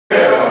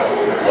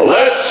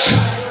Let's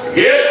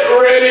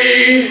get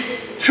ready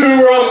to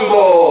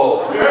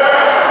rumble.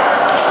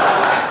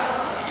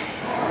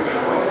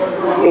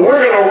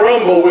 We're going to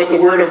rumble with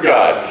the Word of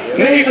God.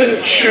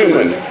 Nathan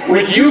Schumann,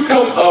 would you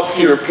come up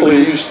here,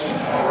 please?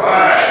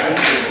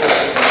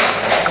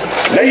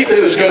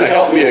 Nathan is going to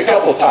help me a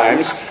couple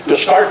times to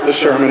start the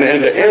sermon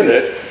and to end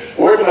it.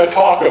 We're going to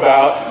talk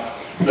about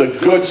the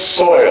good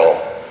soil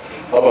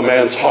of a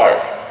man's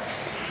heart.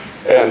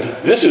 And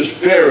this is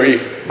very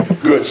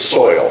good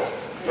soil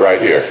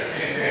right here.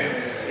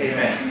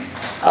 Amen.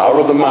 Out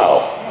of the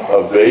mouth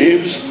of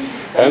babes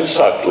and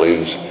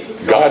sucklings,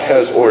 God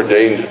has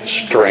ordained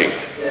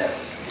strength.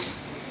 Yes.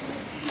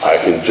 I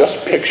can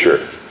just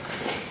picture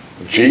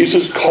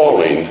Jesus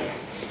calling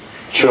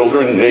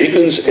children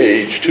Nathan's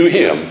age to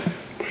him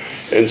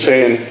and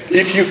saying,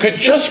 if you could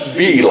just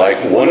be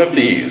like one of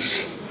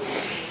these,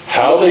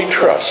 how they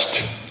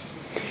trust,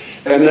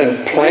 and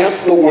then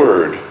plant the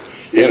word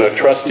in a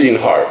trusting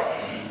heart.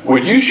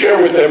 Would you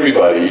share with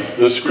everybody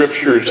the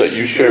scriptures that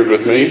you shared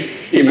with me?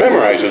 He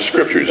memorizes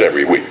scriptures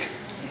every week.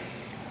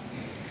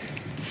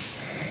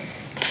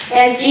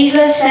 And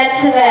Jesus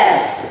said to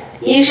them,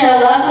 you shall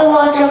love the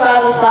Lord your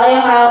God with all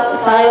your heart,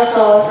 with all your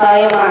soul, with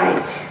all your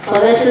mind. For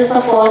this is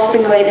the first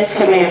and greatest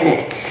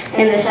commandment.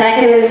 And the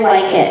second is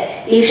like it.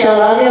 You shall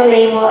love your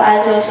neighbor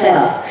as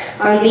yourself.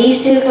 On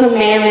these two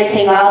commandments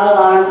hang all the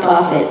law and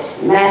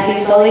prophets.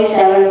 Matthew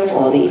 37 and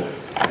 40.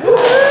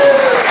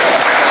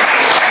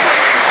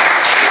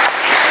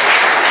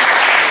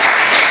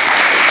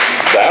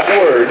 That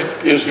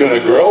word is going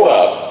to grow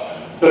up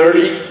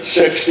 30,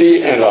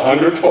 60, and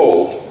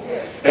 100-fold.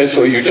 And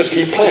so you just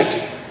keep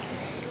planting.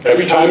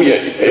 Every time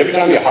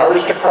you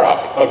harvest a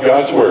crop of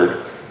God's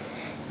word,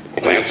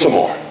 plant some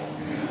more.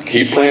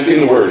 Keep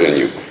planting the word in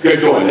you. Good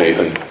going,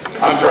 Nathan.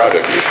 I'm proud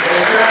of you.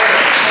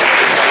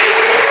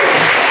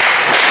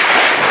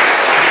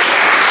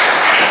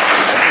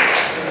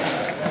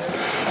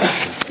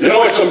 You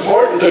know, it's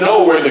important to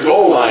know where the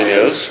goal line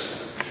is.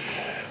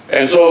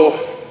 And so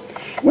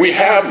we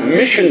have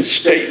mission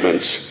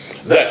statements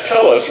that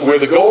tell us where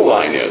the goal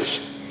line is.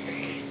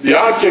 The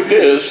object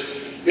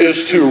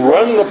is to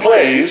run the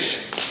plays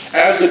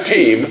as a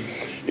team,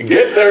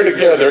 get there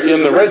together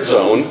in the red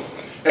zone,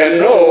 and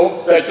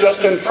know that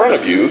just in front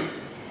of you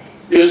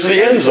is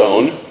the end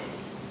zone,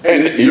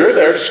 and you're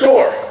there to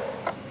score.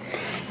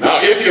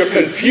 Now, if you're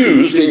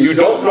confused and you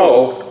don't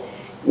know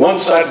one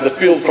side of the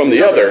field from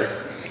the other,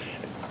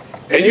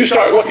 and you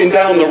start looking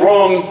down the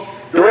wrong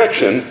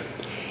direction,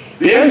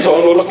 the end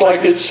zone will look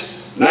like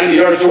it's 90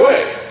 yards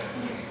away.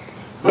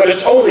 But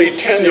it's only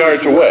 10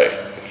 yards away.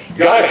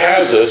 God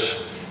has us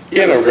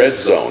in a red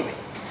zone.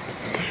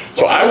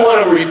 So I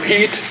want to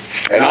repeat,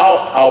 and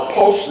I'll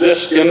post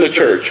this in the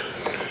church.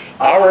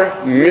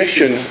 Our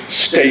mission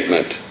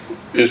statement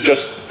is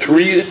just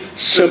 3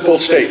 simple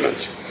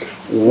statements.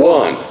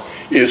 One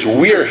is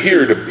we are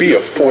here to be a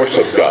force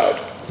of God.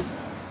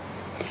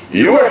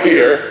 You are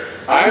here,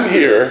 I'm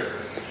here,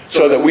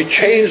 so that we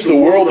change the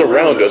world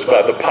around us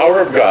by the power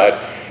of God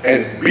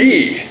and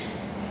be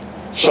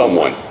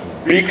someone,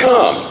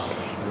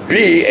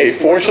 be a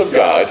force of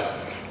God.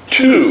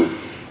 2,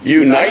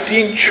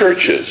 uniting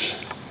churches.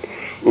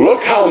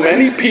 Look how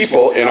many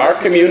people in our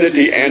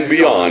community and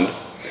beyond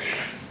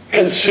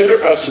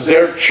consider us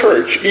their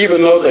church,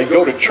 even though they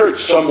go to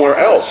church somewhere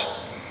else.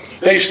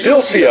 They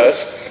still see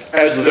us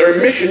as their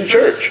mission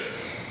church.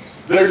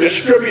 They're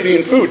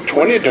distributing food.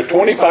 20 to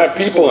 25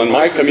 people in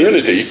my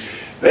community,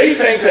 they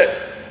think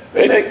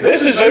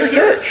this is their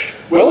church.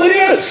 Well, it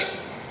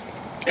is.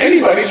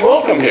 Anybody's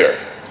welcome here.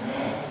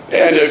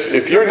 And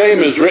if your name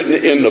is written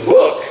in the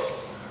book,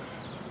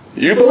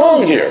 you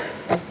belong here.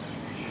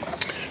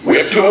 We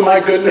have 2 of my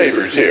good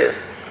neighbors here,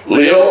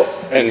 Leo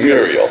and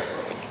Muriel,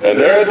 and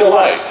they're a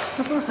delight.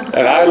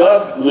 And I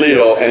love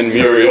Leo and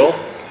Muriel,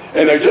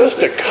 and they're just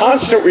a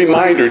constant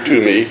reminder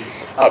to me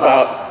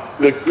about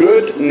the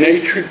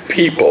good-natured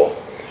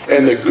people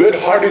and the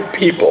good-hearted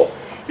people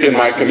in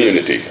my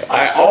community.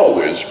 I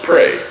always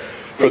pray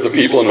for the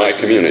people in my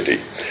community.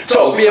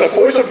 So, being a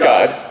force of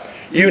God,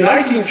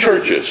 uniting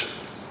churches,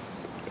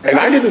 and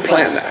I didn't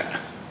plan that.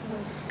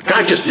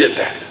 God just did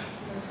that.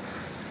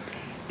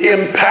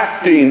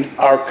 Impacting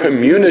our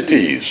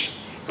communities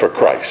for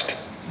Christ.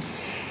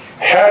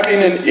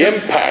 Having an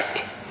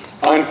impact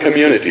on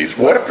communities.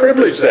 What a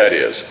privilege that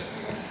is.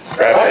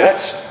 Rabbi,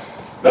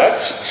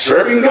 that's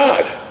serving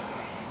God.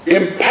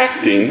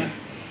 Impacting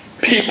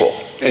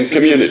people and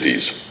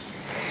communities.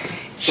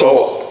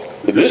 So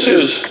this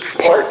is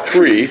part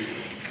 3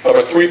 of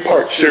a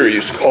 3-part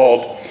series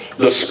called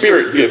The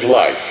Spirit Gives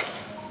Life.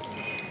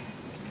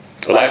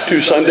 The last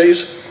 2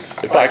 Sundays,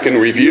 if I can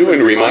review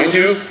and remind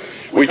you,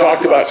 we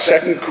talked about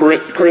 2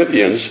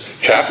 Corinthians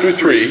chapter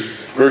 3,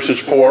 verses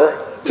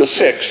 4 to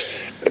 6.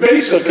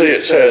 Basically,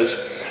 it says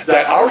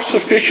that our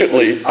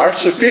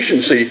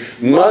sufficiency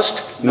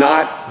must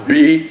not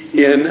be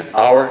in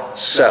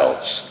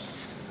ourselves.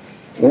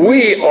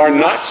 We are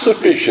not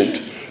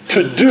sufficient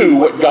to do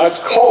what God's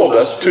called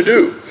us to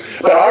do.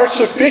 But our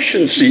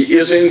sufficiency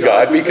is in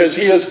God because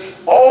He is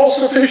all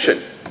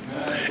sufficient.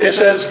 It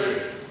says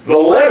the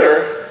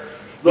letter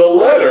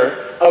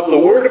of the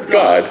Word of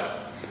God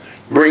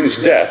brings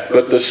death,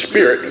 but the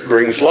Spirit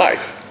brings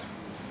life.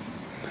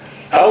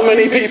 How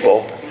many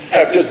people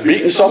have just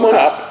beaten someone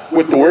up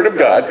with the Word of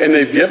God and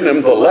they've given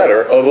them the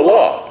letter of the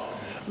law?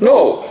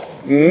 No,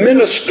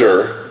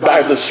 minister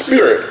by the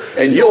Spirit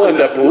and you'll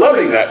end up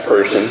loving that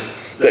person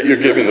that you're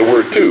giving the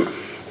Word to.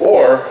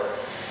 Or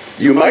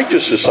you might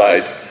just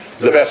decide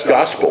the best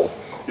gospel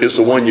is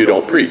the one you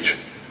don't preach.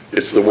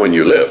 It's the one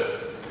you live.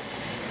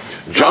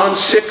 John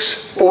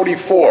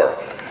 6:44,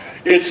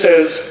 it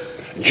says,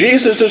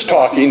 Jesus is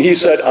talking, he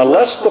said,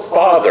 unless the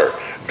Father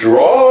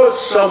draws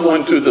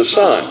someone to the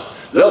Son,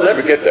 they'll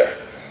never get there.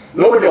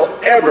 Nobody will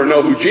ever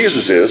know who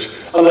Jesus is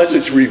unless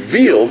it's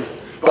revealed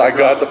by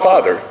God the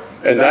Father.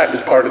 And that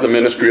is part of the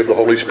ministry of the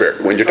Holy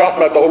Spirit. When you talk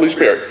about the Holy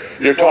Spirit,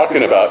 you're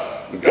talking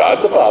about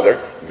God the Father,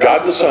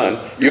 God the Son.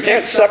 You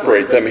can't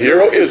separate them.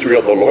 Hear, O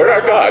Israel, the Lord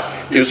our God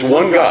is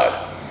one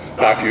God.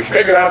 Now, if you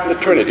figure out the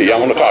Trinity, I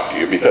want to talk to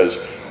you because,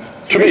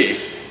 to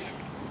me,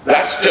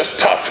 that's just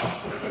tough.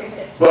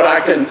 But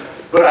I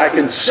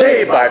can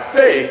say by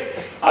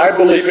faith, I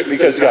believe it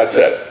because God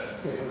said it.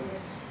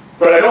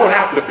 But I don't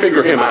have to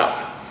figure him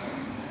out.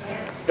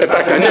 In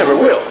fact, I never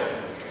will.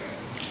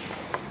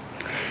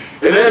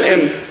 And then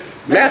in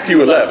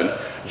Matthew 11,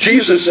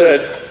 Jesus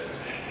said,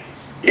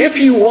 if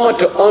you want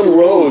to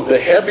unload the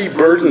heavy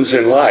burdens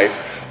in life,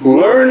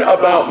 learn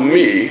about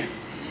me.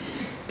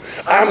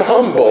 I'm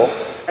humble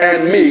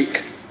and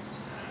meek.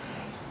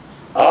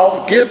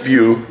 I'll give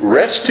you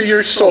rest to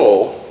your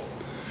soul.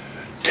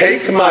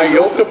 Take my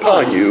yoke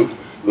upon you.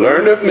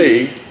 Learn of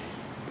me,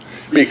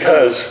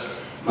 because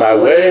my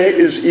way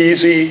is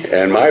easy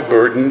and my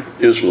burden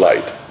is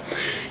light.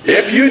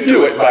 If you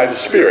do it by the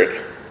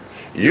Spirit,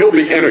 you'll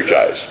be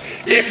energized.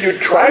 If you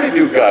try to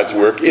do God's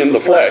work in the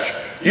flesh,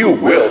 you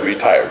will be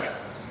tired.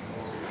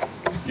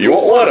 You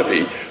won't want to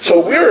be. So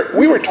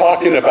we were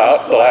talking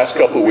about the last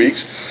couple of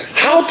weeks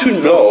how to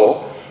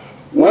know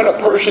when a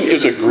person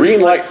is a green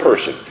light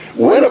person,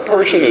 when a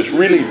person is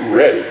really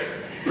ready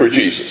for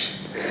Jesus.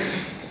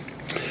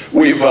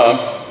 We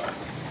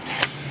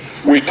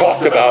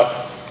talked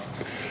about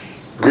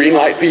green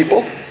light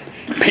people,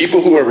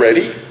 people who are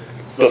ready.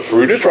 The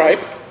fruit is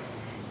ripe,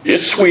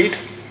 it's sweet,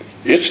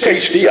 it's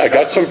tasty. I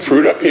got some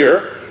fruit up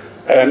here,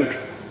 and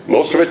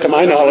most of it, to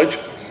my knowledge,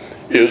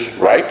 is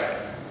ripe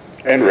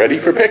and ready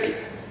for picking.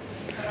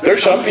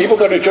 There's some people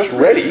that are just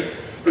ready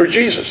for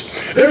Jesus.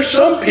 There's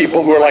some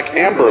people who are like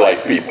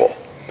amber-like people.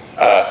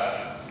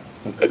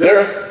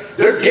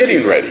 They're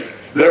getting ready.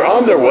 They're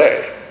on their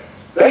way.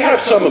 They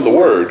have some of the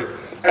Word,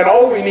 and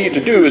all we need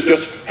to do is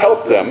just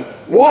help them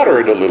water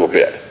it a little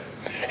bit.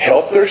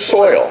 Help their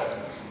soil.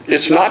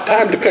 It's not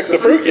time to pick the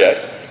fruit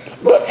yet,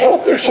 but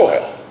help their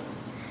soil.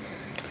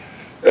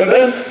 And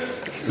then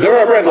there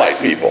are red light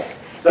people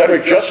that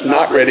are just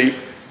not ready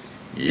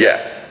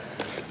yet.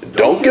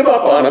 Don't give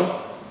up on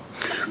them.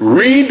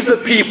 Read the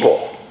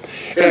people.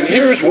 And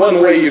here's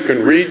one way you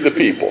can read the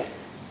people.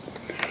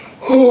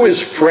 Who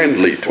is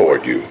friendly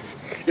toward you?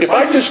 If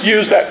I just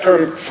use that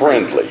term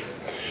friendly,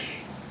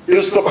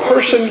 is the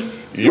person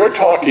you're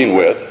talking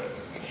with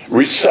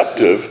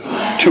receptive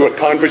to a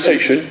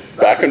conversation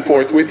back and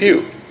forth with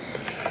you?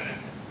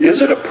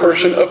 Is it a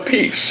person of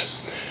peace?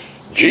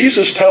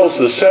 Jesus tells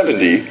the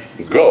 70,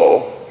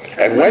 go,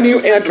 and when you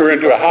enter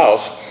into a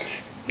house,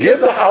 give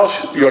the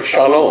house your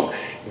shalom.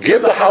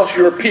 Give the house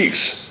your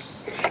peace.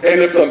 And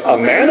if a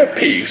man of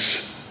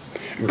peace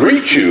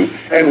greets you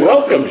and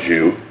welcomes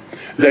you,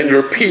 then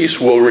your peace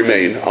will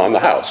remain on the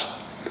house.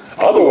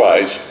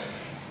 Otherwise,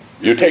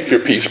 you take your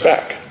peace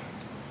back.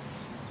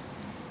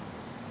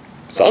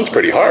 Sounds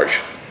pretty harsh.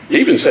 He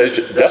even says,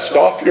 dust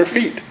off your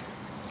feet.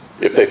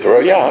 If they throw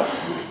you out,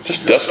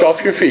 just dust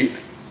off your feet.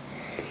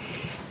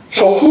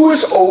 So who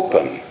is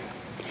open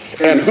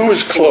and who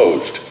is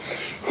closed?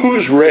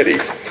 Who's ready?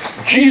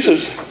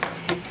 Jesus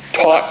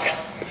taught,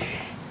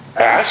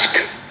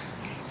 ask,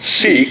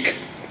 seek,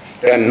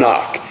 and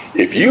knock.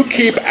 If you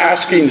keep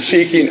asking,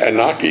 seeking, and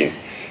knocking,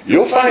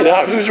 you'll find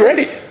out who's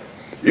ready.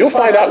 You'll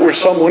find out where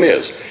someone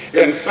is.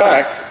 In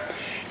fact,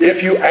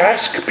 if you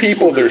ask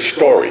people their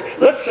story,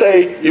 let's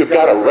say you've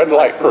got a red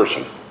light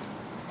person.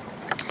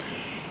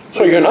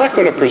 So you're not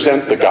going to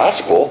present the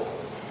gospel.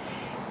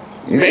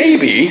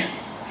 Maybe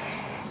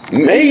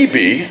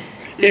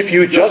if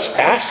you just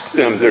ask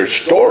them their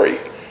story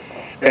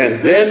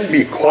and then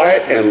be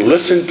quiet and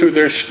listen to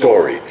their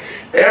story.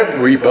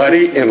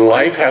 Everybody in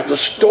life has a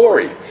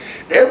story.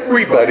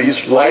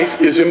 Everybody's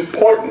life is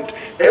important.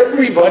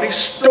 Everybody's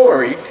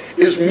story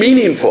is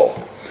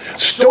meaningful.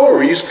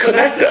 Stories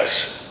connect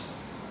us.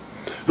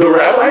 The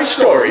rabbi's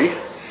story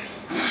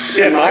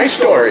and my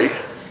story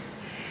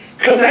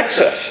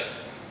connects us.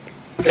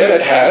 And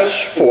it has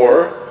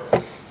for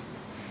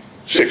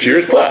 6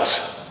 years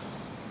plus.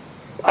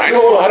 I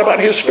know a lot about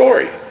his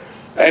story,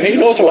 and he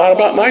knows a lot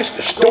about my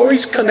story.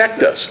 Stories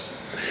connect us.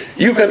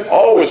 You can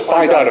always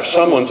find out if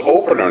someone's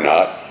open or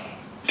not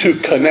to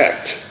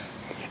connect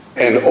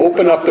and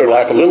open up their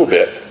life a little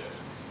bit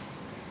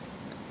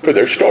for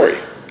their story.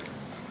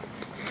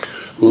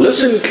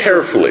 Listen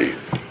carefully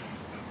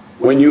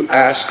when you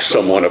ask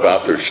someone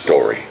about their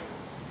story.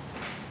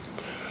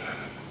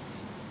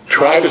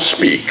 Try to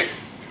speak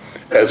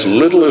as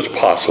little as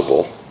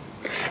possible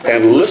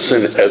and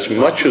listen as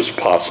much as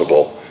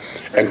possible.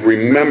 And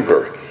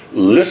remember,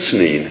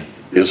 listening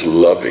is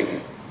loving.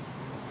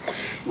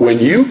 When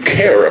you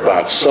care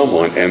about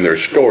someone and their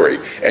story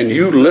and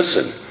you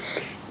listen,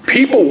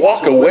 people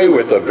walk away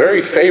with a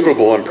very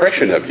favorable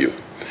impression of you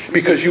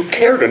because you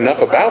cared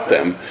enough about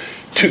them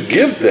to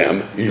give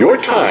them your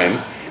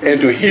time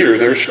and to hear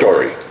their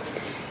story.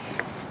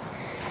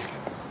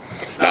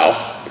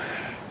 Now,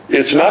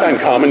 it's not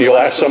uncommon you'll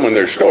ask someone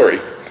their story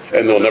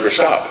and they'll never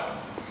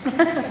stop.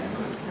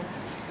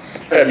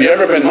 Have you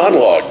ever been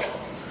monologued?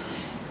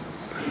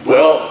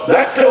 Well,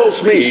 that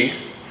tells me,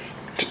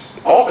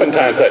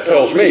 oftentimes that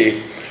tells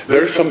me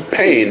there's some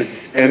pain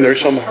and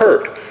there's some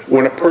hurt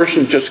when a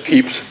person just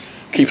keeps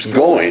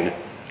going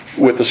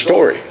with the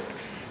story.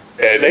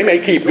 They may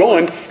keep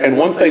going and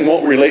one thing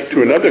won't relate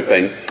to another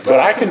thing,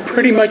 but I can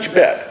pretty much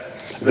bet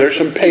there's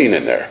some pain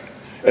in there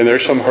and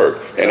there's some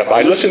hurt. And if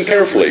I listen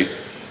carefully,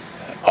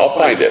 I'll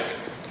find it.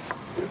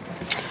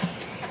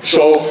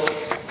 So,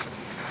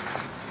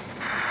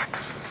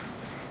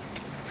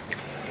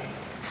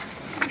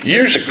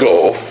 years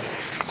ago,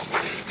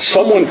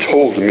 someone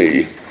told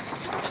me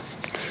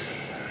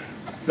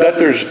that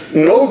there's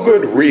no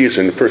good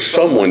reason for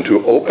someone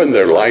to open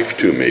their life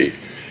to me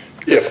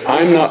if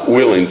I'm not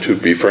willing to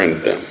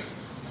befriend them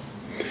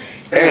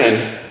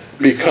and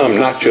become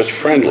not just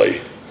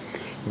friendly,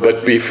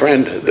 but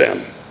befriend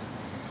them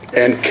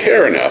and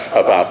care enough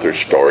about their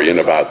story and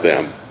about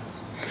them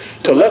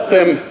to let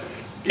them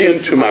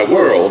into my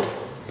world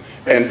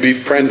and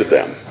befriend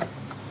them.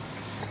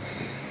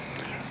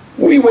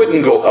 We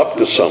wouldn't go up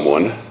to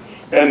someone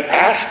and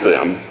ask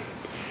them,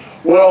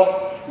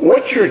 well,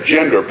 what's your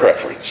gender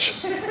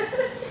preference?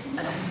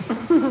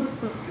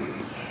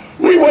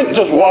 We wouldn't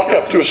just walk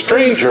up to a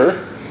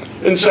stranger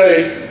and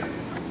say,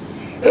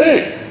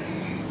 hey,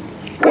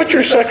 what's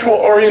your sexual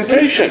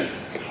orientation?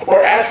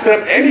 Or ask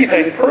them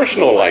anything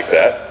personal like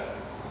that.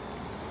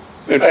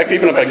 In fact,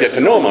 even if I get to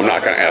know them, I'm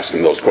not going to ask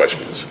them those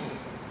questions.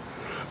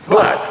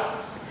 But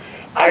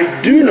I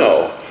do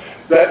know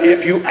that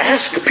if you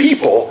ask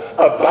people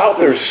about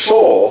their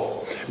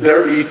soul,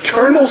 their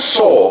eternal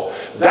soul,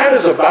 that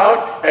is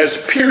about as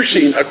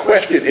piercing a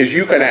question as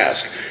you can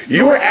ask.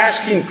 You are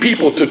asking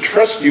people to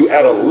trust you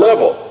at a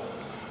level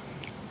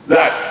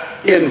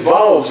that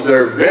involves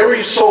their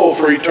very soul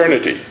for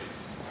eternity.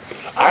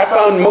 I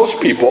found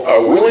most people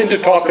are willing to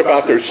talk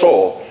about their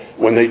soul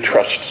when they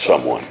trust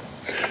someone.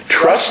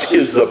 Trust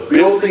is the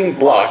building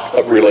block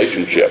of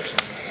relationship.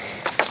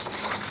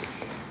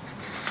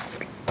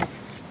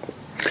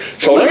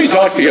 So let me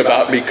talk to you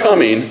about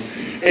becoming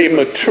a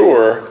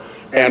mature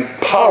and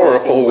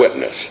powerful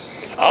witness.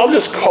 I'll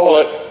just call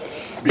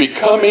it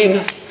becoming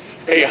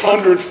a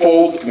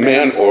 100-fold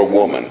man or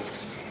woman.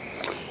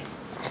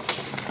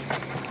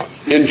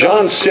 In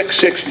John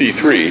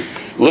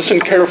 6:63, listen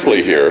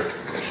carefully here,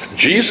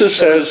 Jesus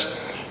says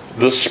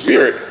the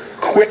Spirit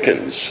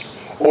quickens,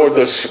 or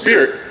the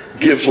Spirit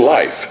gives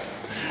life.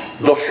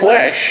 The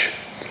flesh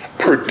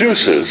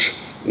produces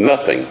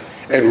nothing,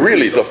 and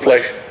really the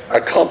flesh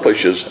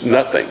accomplishes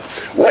nothing.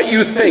 What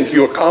you think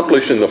you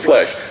accomplish in the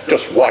flesh,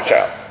 just watch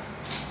out.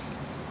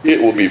 It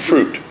will be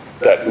fruit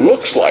that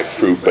looks like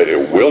fruit, but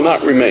it will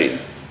not remain.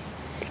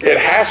 It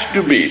has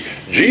to be.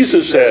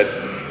 Jesus said,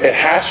 it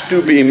has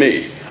to be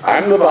me.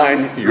 I'm the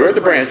vine, you're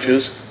the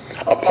branches.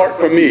 Apart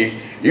from me,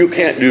 you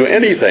can't do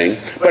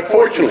anything. But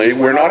fortunately,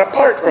 we're not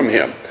apart from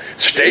him.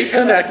 Stay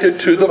connected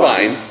to the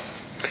vine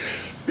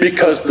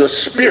because the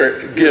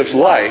Spirit gives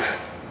life,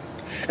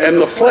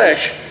 and the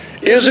flesh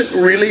isn't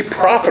really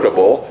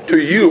profitable to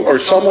you or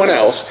someone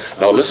else.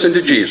 Now listen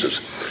to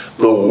Jesus.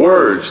 The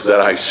words that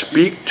I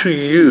speak to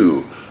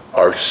you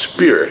are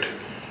spirit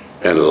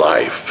and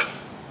life.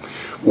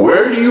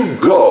 Where do you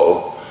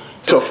go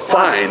to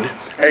find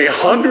a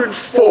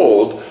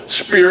 100-fold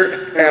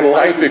spirit and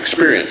life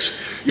experience?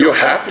 You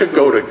have to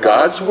go to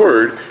God's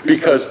Word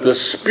because the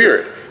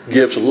Spirit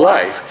gives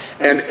life,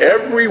 and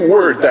every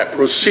word that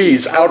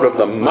proceeds out of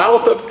the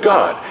mouth of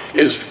God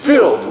is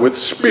filled with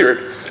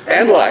spirit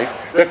and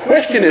life. The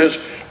question is,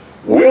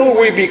 will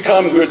we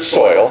become good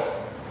soil?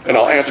 And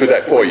I'll answer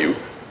that for you.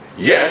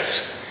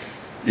 Yes,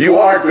 you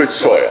are good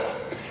soil.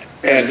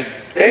 And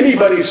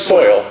anybody's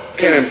soil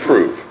can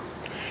improve.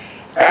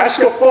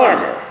 Ask a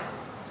farmer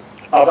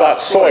about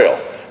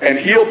soil, and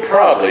he'll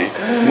probably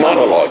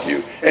monologue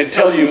you and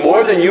tell you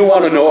more than you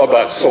want to know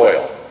about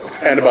soil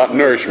and about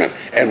nourishment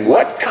and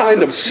what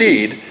kind of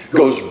seed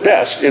goes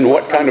best in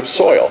what kind of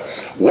soil,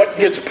 what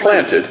gets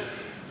planted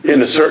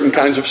in a certain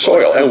kinds of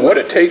soil, and what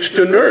it takes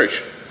to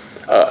nourish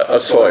a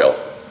soil.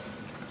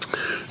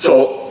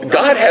 So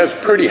God has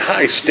pretty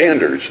high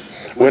standards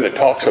when it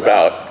talks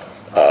about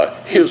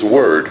his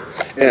Word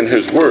and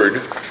his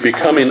Word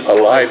becoming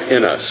alive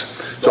in us.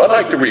 So I'd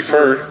like to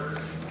refer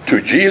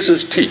to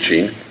Jesus'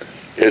 teaching.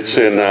 It's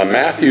in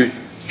Matthew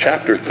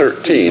chapter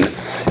 13.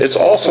 It's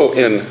also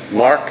in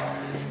Mark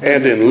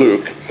and in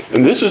Luke.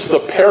 And this is the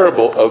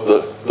parable of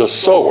the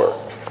sower.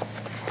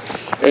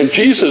 And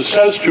Jesus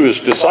says to his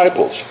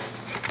disciples,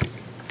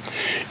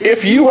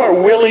 if you are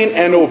willing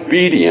and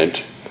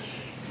obedient,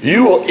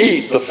 you will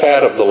eat the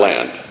fat of the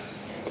land.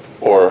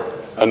 Or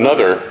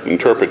another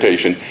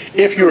interpretation,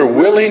 if you are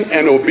willing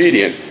and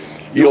obedient,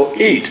 you'll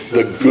eat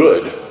the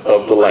good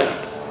of the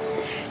land.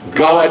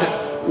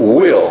 God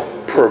will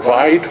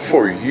provide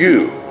for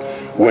you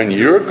when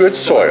you're good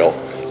soil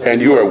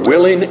and you are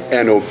willing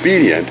and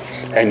obedient,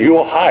 and you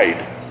will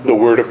hide the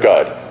word of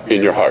God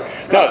in your heart.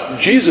 Now,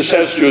 Jesus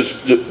says to his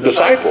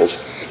disciples,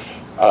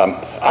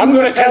 I'm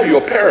going to tell you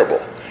a parable.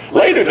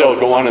 Later they'll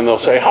go on and they'll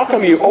say, how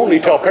come you only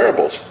tell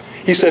parables?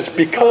 He says,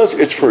 because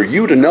it's for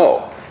you to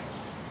know.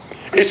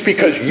 It's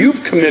because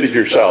you've committed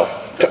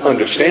yourself to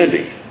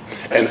understanding.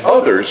 And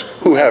others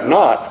who have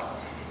not,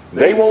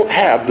 they won't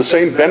have the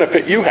same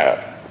benefit you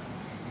have.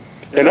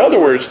 In other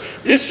words,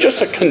 it's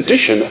just a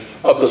condition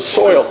of the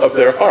soil of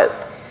their heart.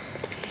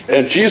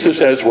 And Jesus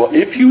says, well,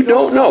 if you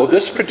don't know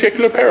this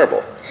particular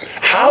parable,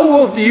 how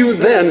will you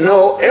then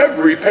know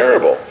every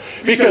parable?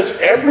 Because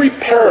every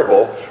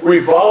parable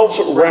revolves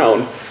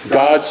around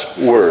God's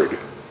word.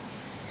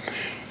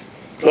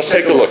 Let's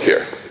take a look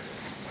here.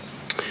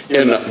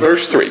 In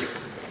verse 3,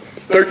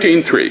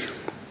 13:3.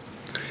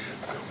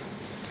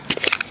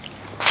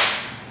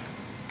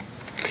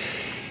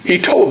 He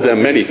told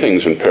them many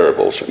things in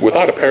parables.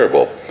 Without a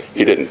parable,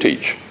 he didn't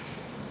teach.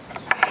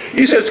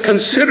 He says,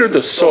 consider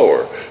the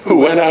sower who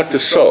went out to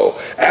sow.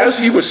 As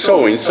he was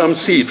sowing, some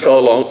seed fell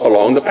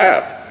along the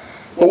path,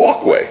 the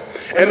walkway,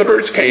 and the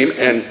birds came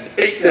and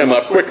ate them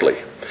up quickly.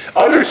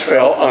 Others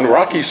fell on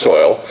rocky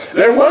soil.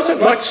 There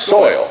wasn't much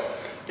soil.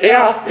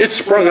 Yeah, it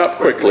sprung up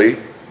quickly.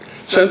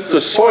 Since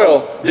the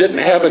soil didn't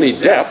have any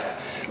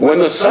depth, when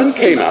the sun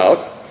came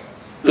out,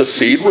 the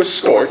seed was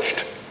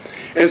scorched.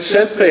 And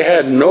since they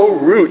had no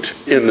root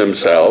in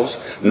themselves,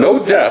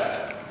 no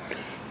depth,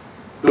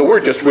 the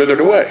word just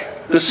withered away.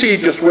 The seed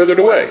just withered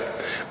away.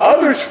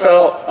 Others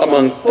fell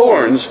among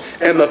thorns,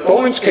 and the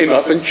thorns came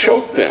up and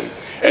choked them.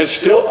 And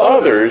still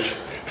others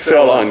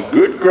fell on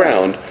good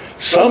ground.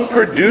 Some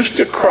produced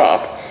a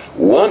crop,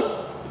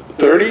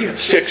 30,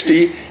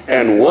 60,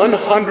 and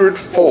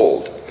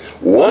 100-fold,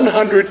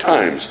 100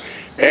 times.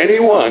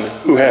 Anyone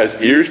who has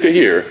ears to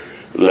hear,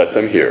 let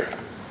them hear.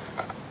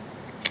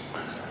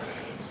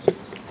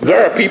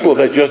 There are people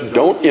that just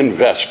don't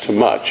invest too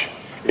much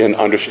in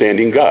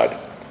understanding God,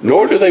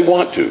 nor do they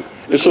want to.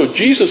 And so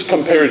Jesus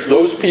compares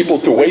those people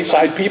to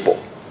wayside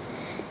people.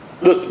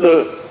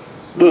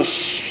 The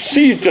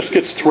seed just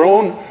gets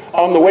thrown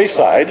on the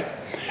wayside,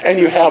 and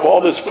you have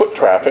all this foot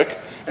traffic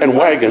and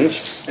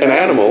wagons and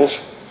animals,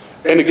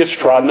 and it gets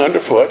trodden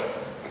underfoot.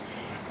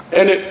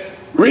 And it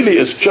really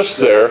is just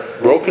there,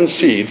 broken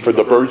seed for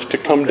the birds to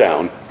come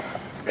down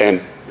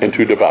and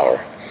to devour.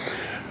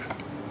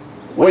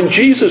 When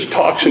Jesus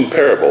talks in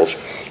parables,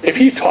 if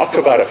he talks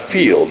about a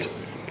field,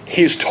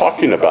 he's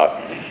talking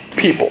about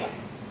people.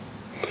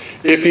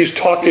 If he's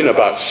talking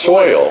about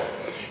soil,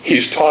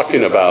 he's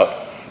talking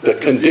about the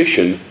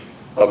condition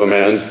of a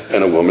man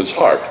and a woman's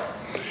heart.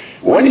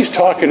 When he's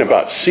talking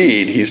about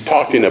seed, he's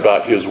talking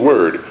about his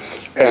word.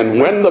 And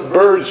when the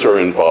birds are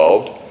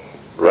involved,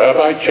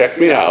 Rabbi, check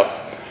me out.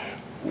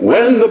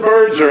 When the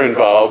birds are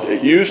involved,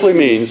 it usually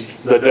means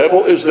the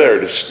devil is there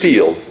to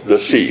steal the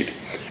seed.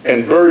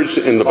 And birds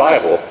in the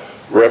Bible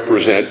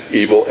represent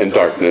evil and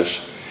darkness.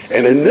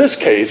 And in this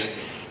case,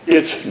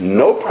 it's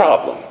no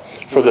problem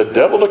for the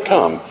devil to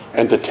come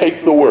and to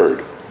take the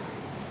word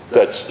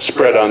that's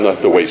spread on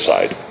the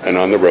wayside and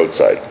on the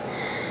roadside.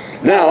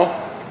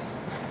 Now,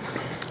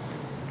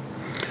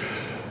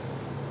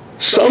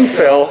 some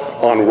fell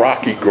on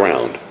rocky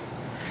ground.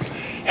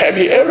 Have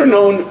you ever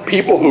known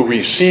people who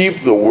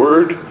receive the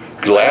word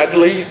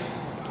gladly?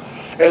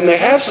 And they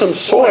have some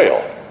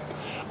soil,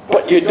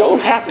 but you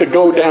don't have to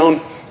go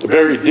down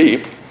very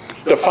deep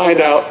to find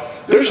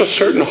out there's a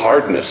certain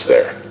hardness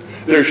there.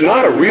 There's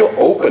not a real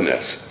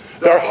openness.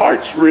 Their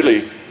heart's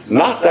really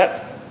not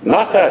that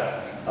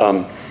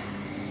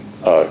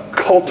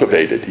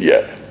cultivated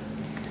yet.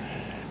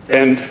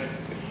 And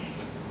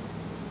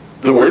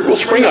the word will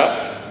spring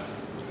up,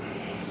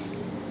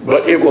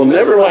 but it will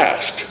never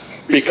last,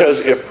 because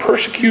if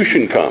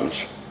persecution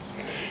comes,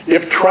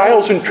 if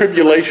trials and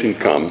tribulation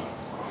come,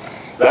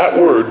 that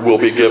word will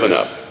be given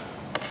up.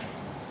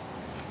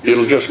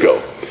 It'll just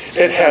go.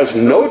 It has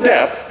no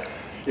depth.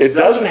 It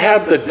doesn't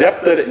have the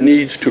depth that it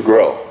needs to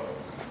grow.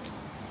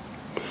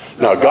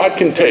 Now, God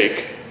can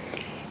take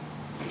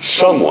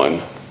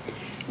someone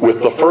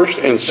with the first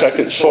and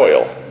second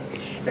soil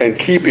and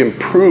keep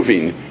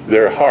improving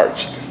their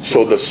hearts,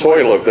 so the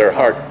soil of their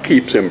heart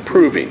keeps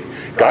improving.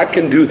 God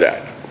can do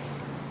that.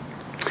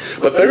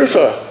 But there's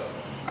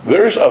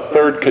a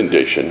third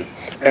condition,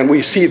 and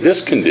we see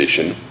this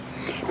condition.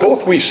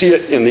 Both we see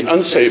it in the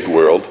unsaved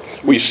world,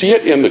 we see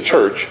it in the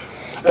church,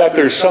 that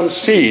there's some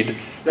seed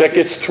that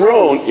gets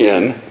thrown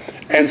in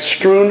and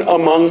strewn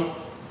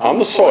on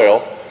the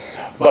soil,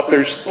 but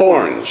there's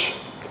thorns.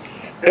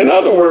 In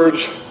other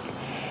words,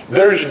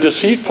 There's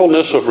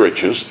deceitfulness of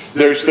riches,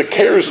 there's the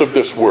cares of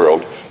this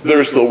world,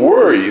 there's the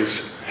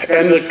worries,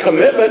 and the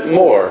commitment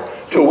more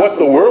to what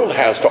the world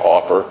has to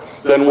offer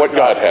than what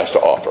God has to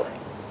offer.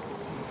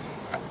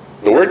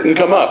 The word can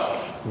come up,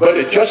 but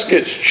it just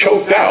gets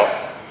choked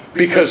out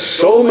because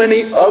so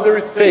many other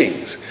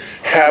things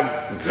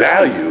have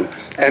value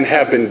and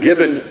have been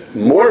given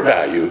more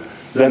value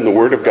than the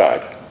Word of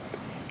God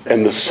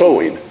and the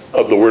sowing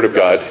of the Word of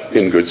God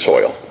in good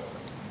soil.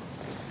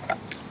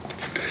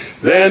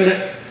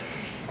 Then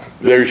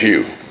there's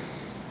you.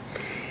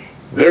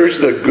 There's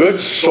the good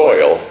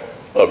soil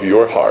of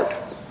your heart.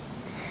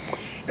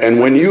 And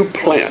when you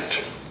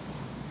plant,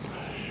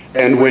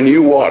 and when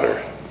you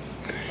water,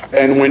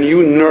 and when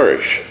you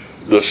nourish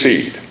the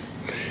seed,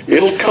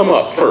 it'll come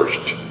up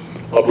first,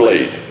 a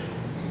blade.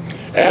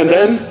 And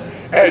then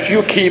as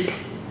you keep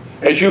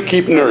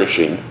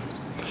nourishing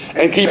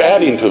and keep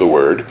adding to the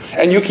word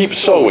and you keep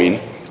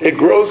sowing, it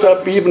grows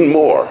up even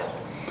more.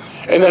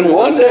 And then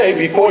one day,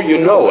 before you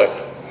know it,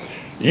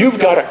 you've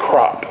got a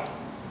crop.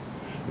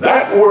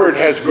 That word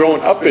has grown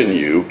up in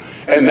you,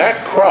 and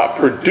that crop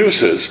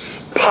produces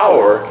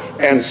power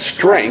and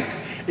strength.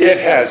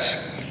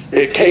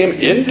 It came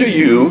into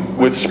you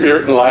with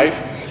spirit and life,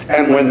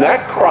 and when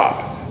that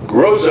crop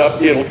grows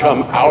up, it'll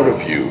come out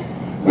of you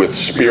with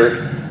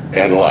spirit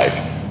and life.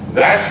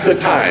 That's the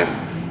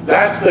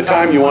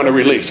time you want to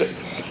release it.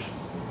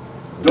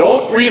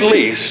 Don't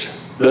release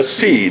the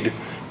seed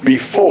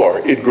before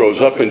it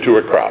grows up into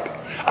a crop.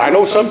 I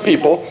know some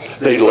people,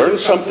 they learn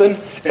something,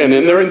 and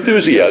in their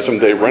enthusiasm,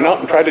 they run out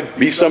and try to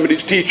be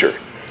somebody's teacher.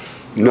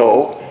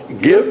 No,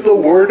 give the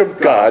Word of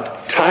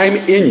God time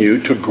in you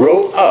to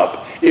grow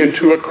up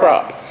into a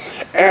crop.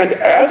 And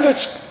as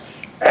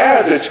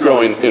it's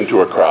growing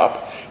into a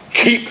crop,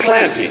 keep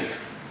planting.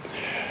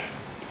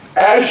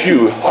 As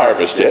you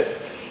harvest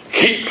it,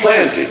 keep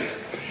planting.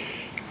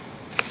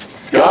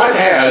 God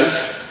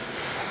has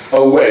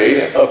a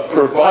way of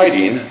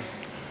providing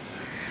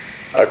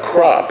a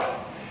crop.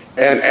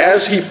 And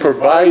as he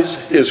provides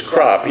his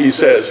crop, he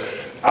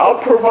says, I'll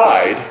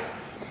provide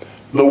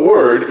the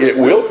word, it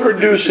will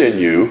produce in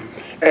you,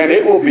 and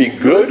it will be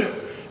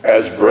good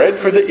as bread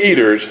for the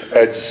eaters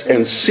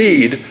and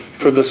seed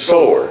for the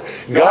sower.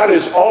 God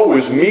is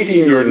always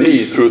meeting your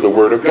need through the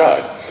word of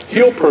God.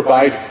 He'll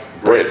provide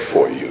bread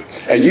for you.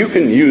 And you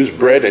can use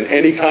bread in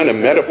any kind of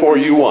metaphor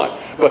you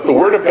want. But the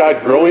word of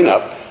God growing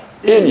up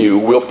in you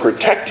will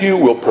protect you,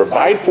 will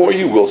provide for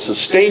you, will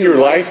sustain your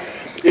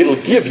life. It'll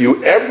give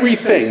you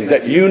everything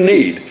that you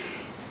need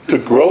to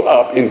grow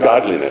up in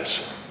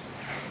godliness.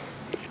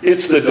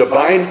 It's the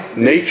divine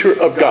nature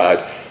of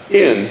God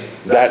in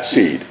that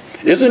seed.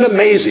 Isn't it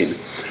amazing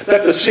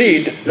that the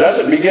seed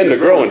doesn't begin to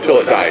grow until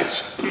it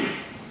dies?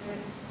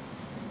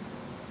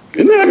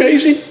 Isn't that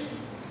amazing?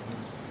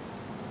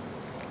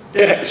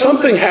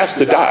 Something has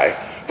to die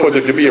for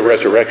there to be a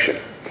resurrection.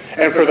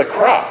 And for the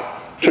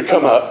crop to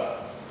come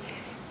up,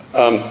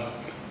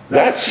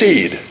 that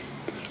seed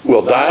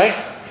will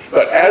die,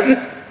 but as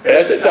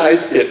it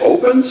dies, it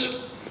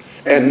opens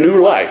and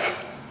new life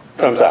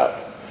comes out.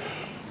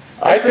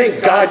 I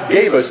think God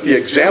gave us the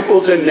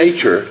examples in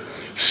nature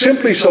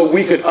simply so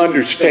we could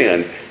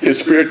understand his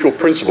spiritual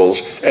principles,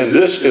 and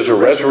this is a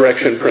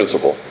resurrection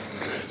principle.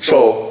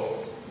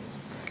 So,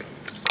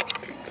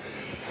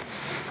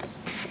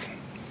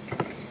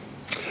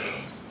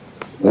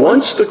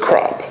 once the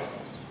crop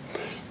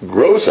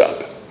grows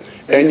up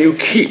and you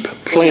keep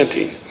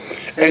planting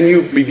and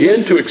you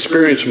begin to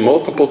experience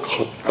multiple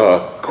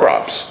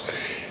crops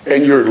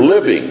and you're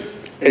living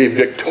a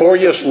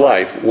victorious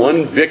life,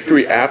 one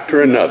victory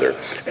after another,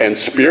 and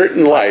spirit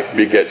and life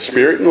begets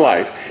spirit and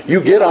life,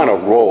 you get on a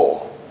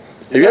roll.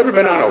 Have you ever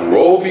been on a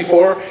roll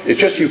before? It's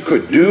just you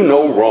could do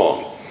no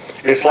wrong.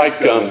 It's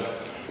like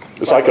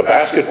a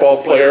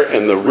basketball player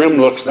and the rim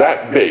looks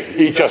that big.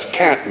 He just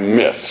can't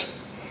miss.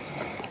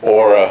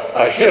 Or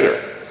a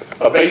hitter,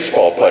 a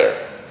baseball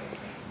player.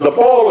 The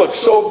ball looks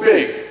so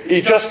big,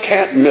 he just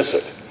can't miss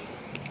it.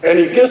 And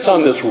he gets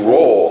on this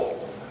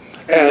roll.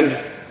 And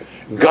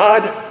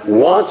God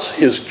wants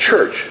his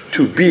church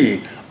to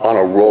be on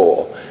a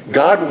roll.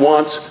 God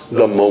wants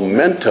the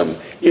momentum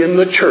in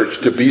the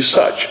church to be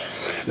such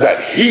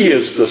that he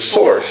is the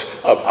source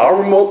of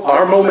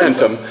our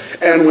momentum.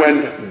 And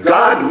when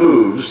God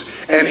moves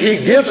and he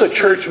gives a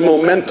church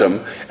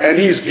momentum, and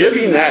he's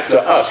giving that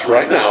to us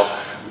right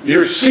now,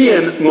 you're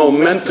seeing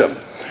momentum.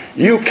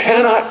 You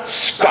cannot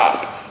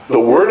stop the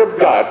Word of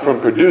God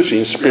from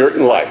producing spirit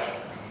and life.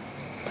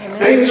 Amen.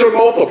 Things are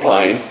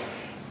multiplying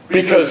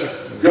because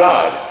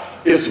God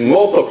is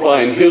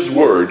multiplying his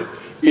Word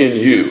in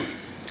you,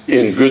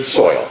 in good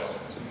soil.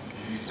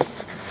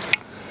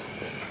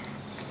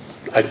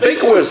 I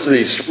think it was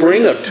the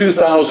spring of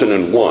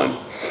 2001.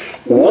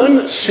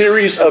 One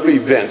series of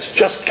events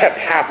just kept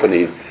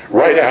happening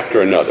right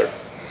after another.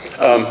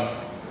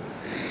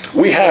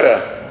 We had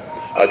a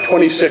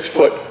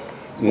 26-foot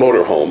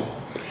motorhome,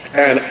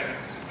 and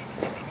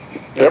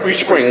every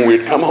spring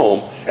we'd come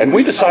home, and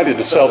we decided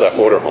to sell that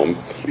motorhome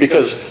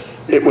because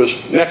it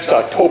was next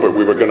October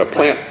we were going to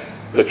plant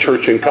the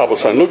church in Cabo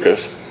San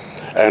Lucas,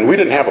 And we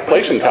didn't have a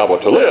place in Cabo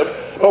to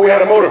live, but we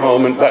had a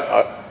motorhome,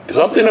 and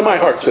something in my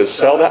heart says,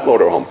 sell that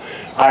motorhome.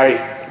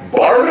 I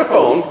borrowed a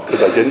phone,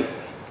 because I didn't,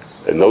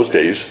 in those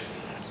days,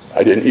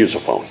 I didn't use a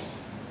phone.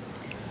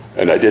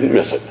 And I didn't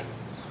miss it.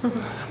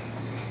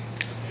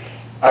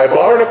 I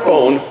borrowed a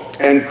phone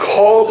and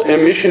called a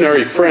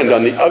missionary friend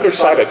on the other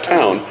side of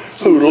town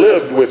who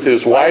lived with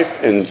his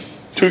wife and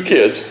 2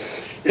 kids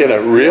in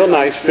a real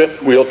nice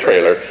 5th-wheel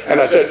trailer.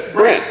 And I said,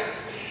 Brent,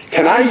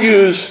 can I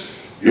use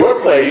your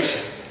place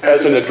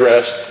as an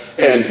address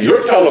and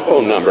your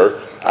telephone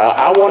number?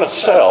 I want to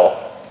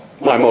sell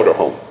my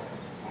motorhome.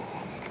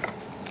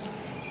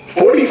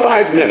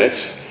 45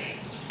 minutes,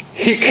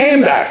 he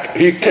came back.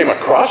 He came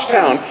across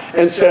town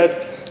and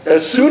said,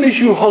 as soon as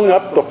you hung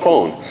up the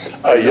phone,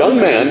 a young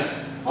man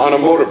on a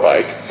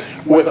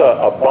motorbike with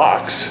a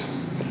box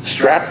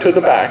strapped to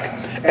the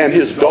back and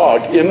his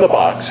dog in the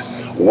box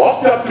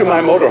walked up to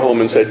my motorhome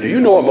and said, do you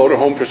know a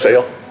motorhome for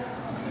sale?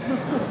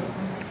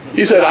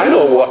 He said, I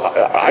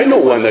know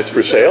one that's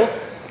for sale.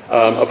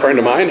 A friend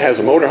of mine has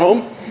a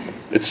motorhome.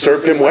 It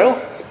served him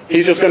well.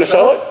 He's just going to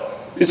sell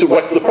it. He said,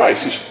 what's the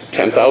price? He's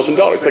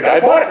 $10,000. The guy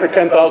bought it for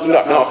 $10,000.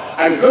 Now,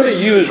 I'm going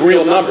to use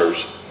real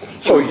numbers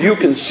so you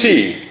can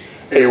see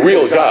a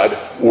real God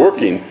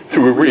working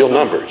through real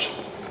numbers.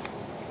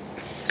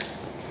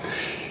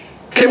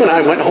 Kim and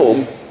I went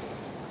home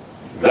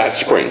that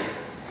spring.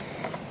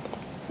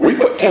 We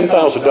put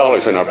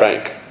 $10,000 in our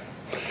bank.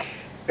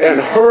 And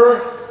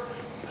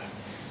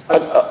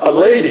a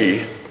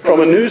lady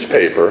from a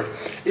newspaper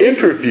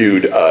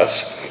interviewed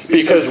us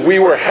because we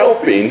were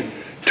helping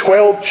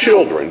 12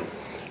 children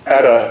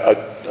at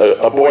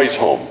a boys'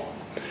 home.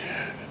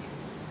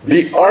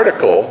 The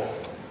article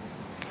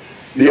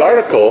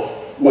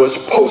was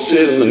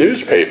posted in the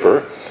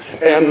newspaper,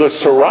 and the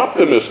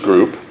Seroptimus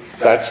group,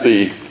 that's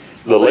the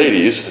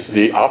ladies,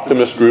 the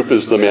Optimist group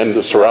is the men,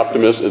 the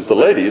Seroptimus is the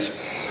ladies.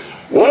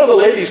 One of the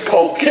ladies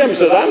called Kim,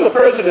 said, I'm the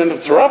president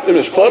of the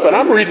Seroptimus Club, and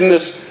I'm reading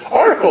this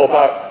article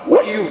about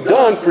what you've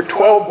done for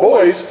 12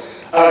 boys.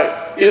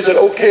 Is it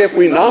okay if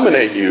we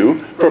nominate you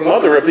for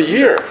Mother of the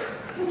Year?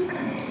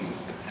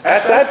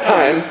 At that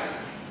time,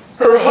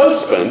 her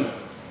husband,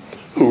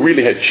 who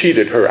really had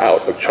cheated her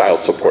out of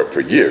child support for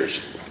years,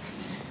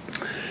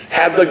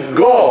 had the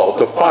gall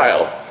to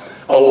file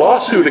a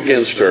lawsuit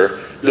against her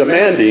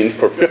demanding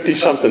for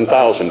 $50-something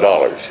thousand.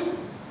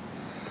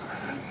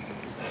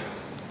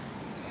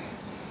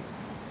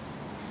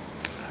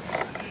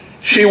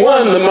 She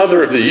won the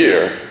Mother of the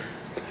Year.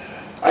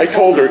 I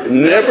told her,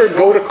 never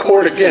go to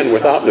court again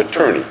without an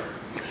attorney,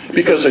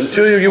 because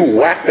until you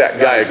whack that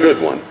guy a good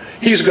one,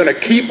 he's going to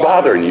keep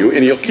bothering you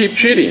and he'll keep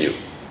cheating you.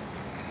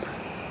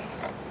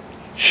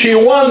 She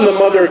won the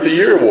Mother of the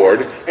Year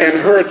award, and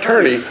her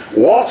attorney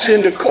walks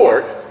into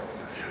court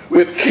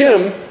with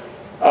Kim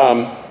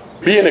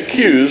being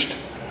accused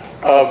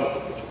of,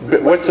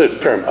 what's the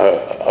term,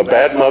 a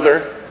bad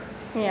mother?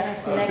 Yeah,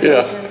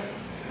 negligence.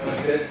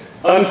 Yeah.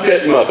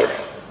 Unfit mother.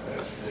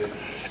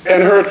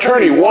 And her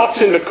attorney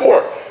walks into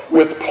court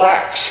with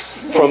plaques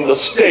from the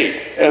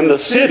state and the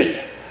city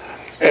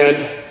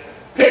and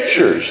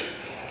pictures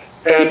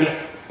and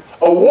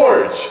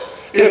awards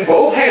in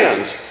both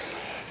hands,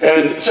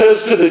 and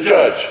says to the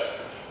judge,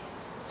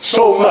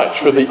 so much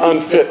for the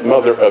unfit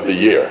Mother of the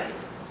Year.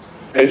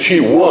 And she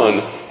won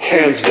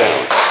hands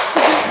down.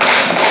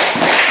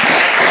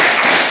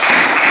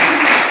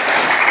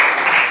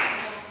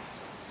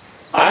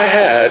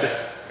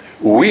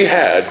 We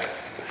had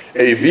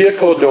a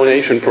vehicle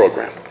donation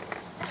program,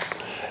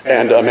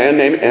 and a man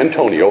named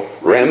Antonio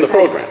ran the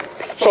program.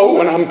 So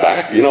when I'm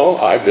back, you know,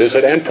 I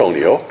visit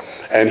Antonio,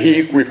 and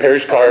he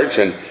repairs cars,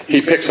 and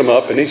he picks them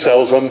up, and he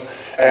sells them.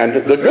 And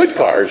the good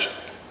cars,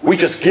 we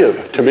just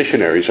give to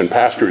missionaries and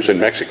pastors in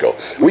Mexico.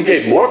 We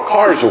gave more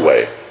cars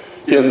away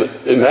in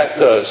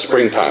that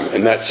springtime,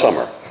 in that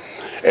summer.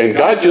 And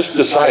God just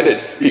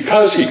decided,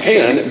 because he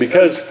can,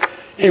 because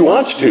he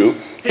wants to,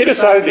 he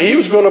decided that he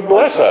was going to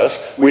bless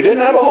us. We didn't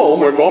have a home.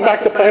 We're going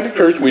back to planting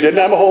church. We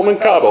didn't have a home in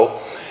Cabo.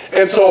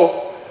 And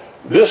so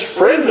this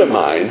friend of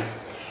mine,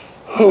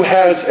 who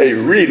has a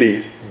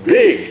really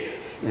big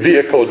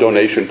vehicle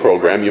donation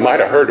program, you might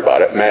have heard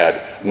about it,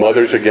 MAD,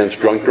 Mothers Against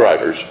Drunk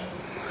Drivers.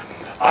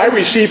 I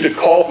received a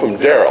call from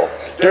Daryl.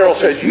 Daryl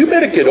says, you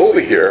better get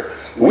over here.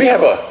 We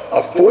have a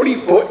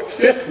 40-foot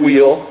fifth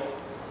wheel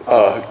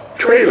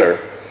trailer,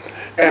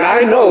 and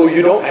I know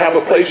you don't have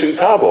a place in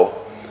Cabo.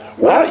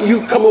 Why don't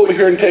you come over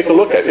here and take a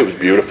look at it? It was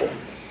beautiful.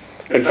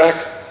 In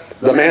fact,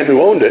 the man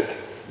who owned it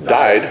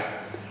died,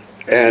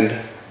 and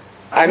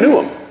I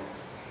knew him.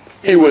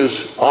 He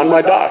was on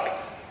my dock.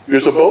 He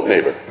was a boat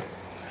neighbor.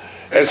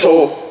 And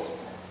so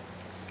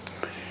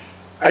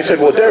I said,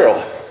 well,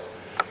 Daryl,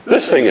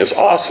 this thing is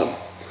awesome.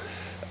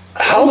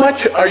 How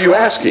much are you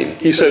asking?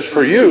 He says,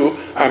 for you,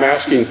 I'm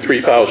asking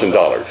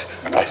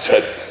 $3,000. I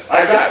said,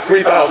 I got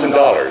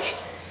 $3,000.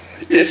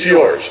 It's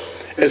yours.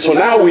 And so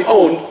now we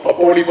own a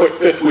 40-foot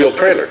fifth wheel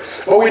trailer,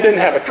 but we didn't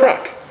have a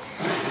truck.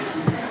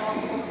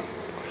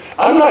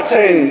 I'm not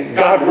saying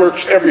God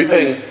works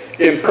everything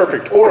in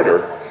perfect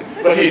order,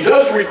 But he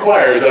does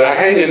require that I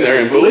hang in there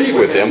and believe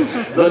with him.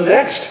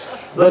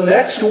 The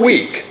next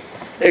week,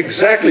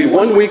 exactly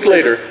 1 week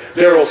later,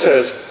 Daryl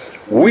says,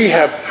 we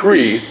have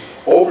 3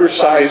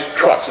 oversized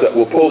trucks that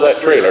will pull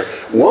that trailer.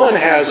 One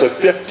has a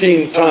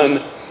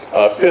 15-ton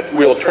fifth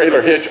wheel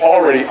trailer hitch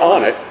already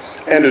on it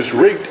and is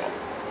rigged.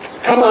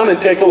 Come on and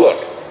take a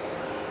look.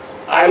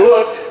 I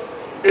looked.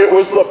 It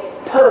was the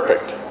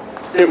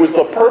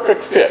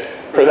perfect fit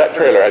for that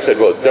trailer. I said,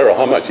 well, Daryl,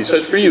 how much? He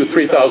says, for you,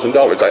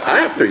 $3,000. I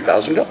have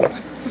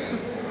 $3,000.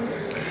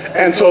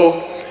 And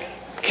so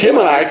Kim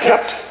and I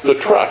kept the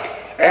truck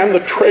and the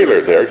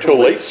trailer there till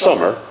late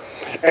summer,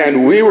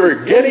 and we were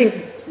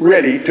getting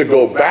ready to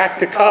go back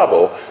to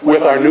Cabo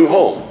with our new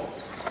home.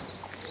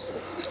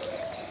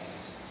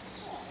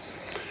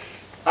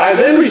 I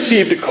then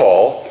received a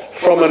call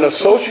from an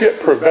associate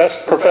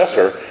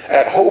professor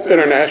at Hope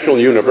International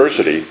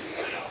University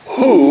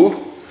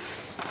who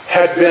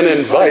had been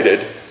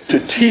invited to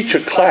teach a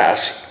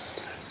class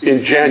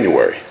in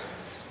January.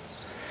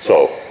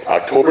 So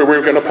October we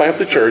were going to plant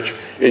the church.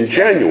 In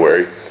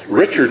January,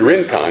 Richard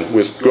Rincon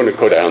was going to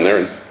go down there,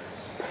 and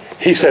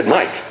he said,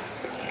 Mike,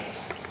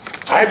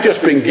 I've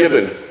just been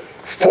given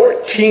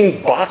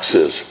 14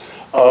 boxes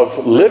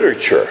of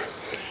literature,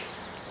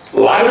 a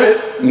lot of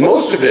it,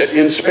 most of it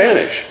in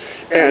Spanish.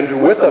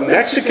 And with a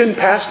Mexican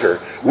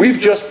pastor, we've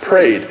just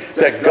prayed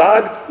that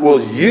God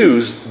will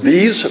use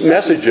these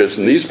messages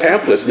and these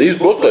pamphlets and these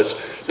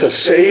booklets to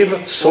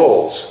save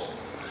souls.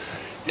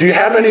 Do you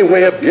have any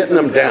way of getting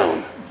them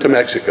down to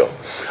Mexico?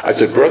 I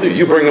said, brother,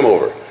 you bring them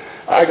over.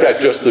 I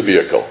got just the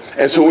vehicle.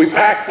 And so we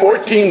packed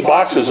 14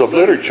 boxes of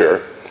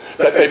literature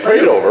that they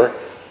prayed over.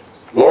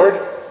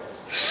 Lord,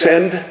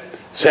 send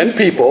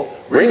people,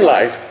 bring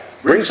life,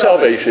 bring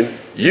salvation,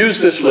 use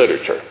this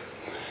literature.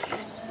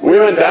 We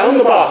went down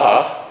the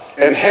Baja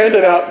and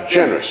handed out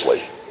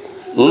generously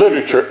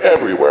literature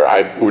everywhere.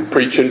 I would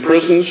preach in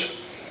prisons.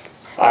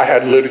 I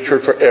had literature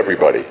for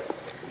everybody.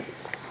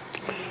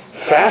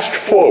 Fast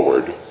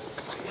forward,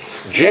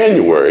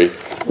 January,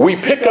 we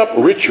pick up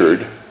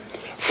Richard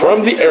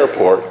from the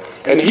airport,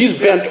 and he's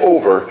bent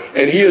over,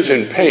 and he is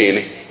in pain.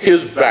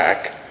 His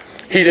back,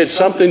 he did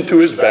something to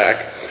his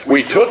back.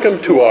 We took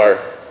him to our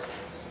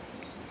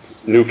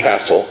new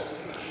castle.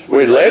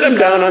 We laid him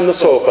down on the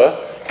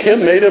sofa.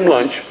 Kim made him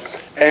lunch,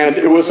 and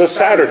it was a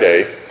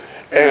Saturday,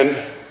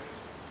 and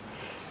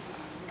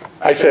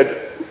I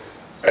said,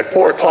 at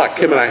 4 o'clock,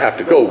 Kim and I have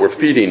to go. We're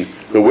feeding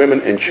the women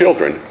and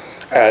children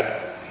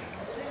at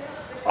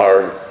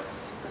our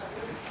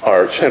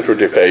Centro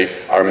de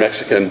Fe, our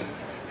Mexican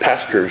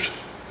pastor's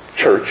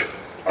church,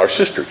 our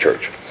sister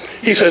church.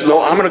 He says, no,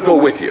 I'm going to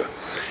go with you.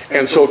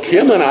 And so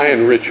Kim and I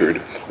and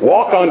Richard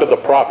walk onto the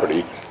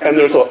property, and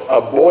there's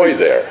a boy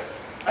there.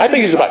 I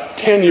think he's about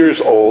 10 years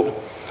old.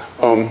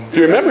 Do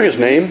you remember his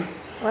name?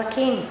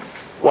 Joaquin.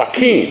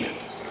 Joaquin.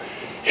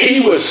 He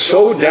was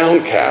so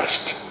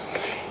downcast,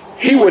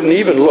 he wouldn't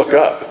even look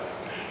up.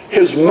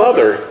 His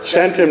mother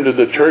sent him to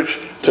the church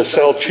to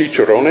sell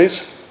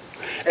chicharrones,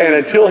 and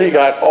until he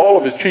got all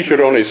of his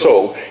chicharrones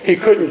sold, he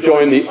couldn't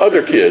join the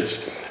other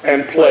kids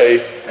and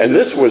play. And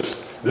this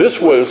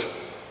was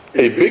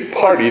a big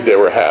party they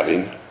were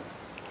having.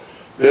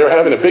 They were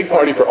having a big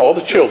party for all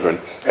the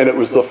children, and it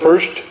was the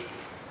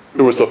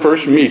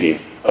first meeting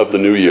of the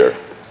new year.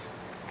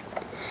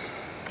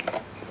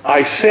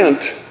 I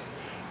sent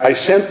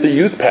the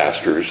youth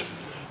pastors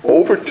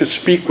over to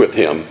speak with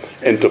him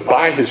and to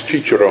buy his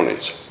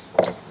chicharrones.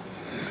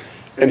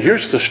 And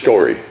here's the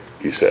story,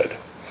 he said.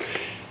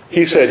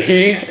 He said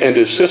he and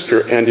his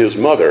sister and his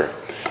mother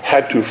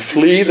had to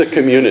flee the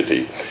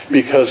community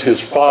because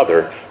his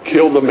father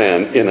killed a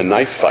man in a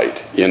knife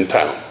fight in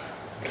town.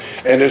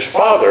 And his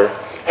father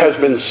has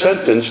been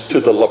sentenced to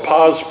the La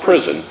Paz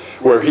prison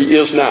where he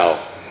is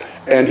now.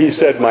 And he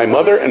said, my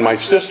mother and my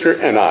sister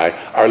and I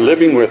are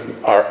living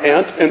with our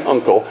aunt and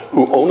uncle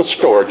who own a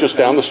store just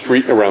down the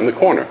street around the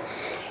corner.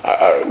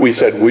 We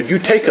said, would you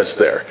take us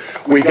there?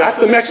 We got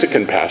the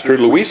Mexican pastor,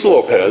 Luis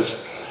Lopez,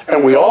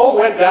 and we all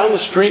went down the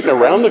street and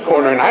around the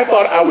corner, and I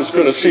thought I was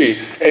going to see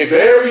a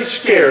very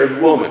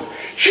scared woman.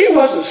 She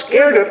wasn't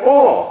scared at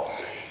all.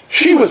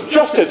 She was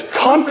just as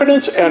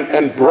confident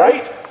and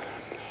bright.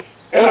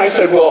 And I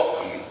said,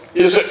 well,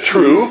 is it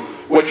true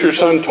what your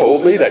son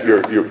told me, that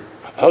your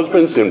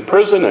husband's in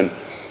prison and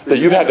that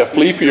you've had to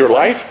flee for your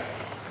life?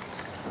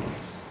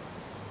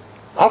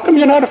 How come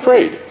you're not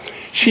afraid?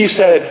 She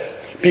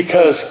said,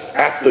 because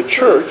at the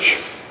church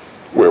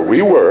where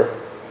we were,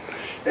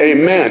 a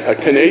man, a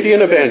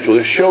Canadian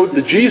evangelist, showed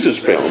the Jesus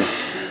film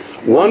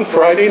one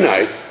Friday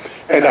night,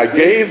 and I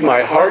gave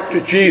my heart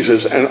to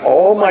Jesus, and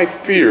all my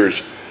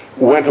fears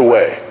went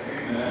away.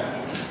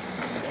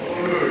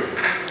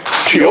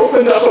 She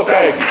opened up a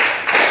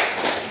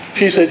baggie.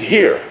 She said,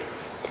 here.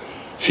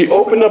 She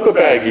opened up a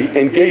baggie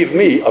and gave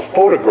me a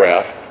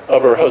photograph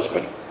of her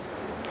husband.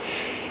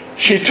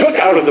 She took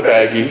out of the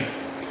baggie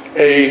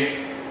a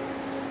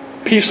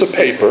piece of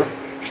paper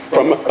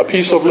from a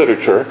piece of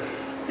literature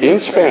in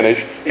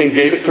Spanish and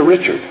gave it to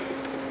Richard.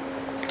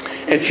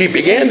 And she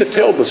began to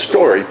tell the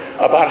story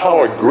about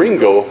how a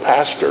gringo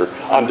pastor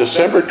on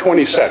December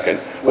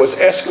 22nd was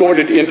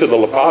escorted into the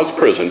La Paz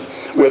prison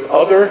with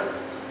other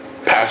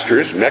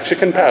pastors,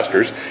 Mexican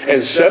pastors,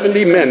 and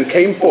 70 men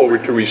came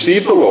forward to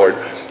receive the Lord,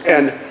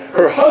 and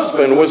her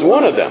husband was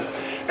one of them.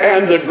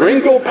 And the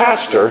gringo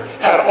pastor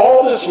had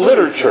all this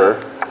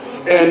literature,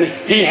 and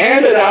he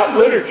handed out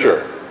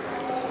literature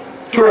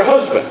to her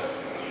husband,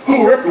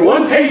 who ripped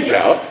one page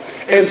out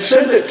and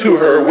sent it to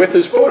her with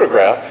his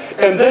photograph.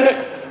 And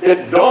then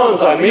it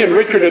dawns on me and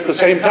Richard at the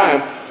same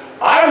time,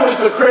 I was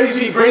the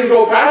crazy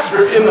gringo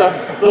pastor in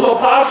the La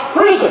Paz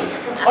prison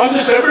on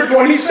December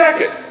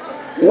 22nd.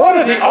 What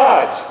are the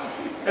odds?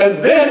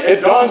 And then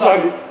it dawns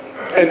on me,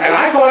 and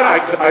I thought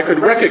I could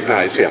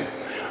recognize him.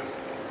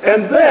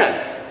 And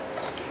then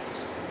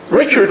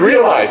Richard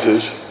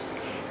realizes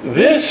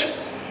this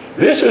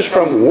is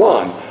from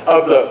one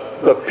of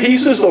the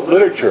pieces of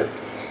literature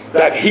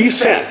that he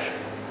sent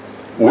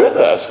with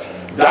us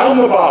down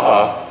the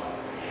Baja,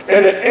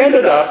 and it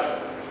ended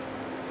up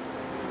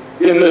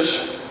in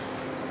this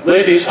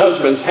lady's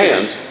husband's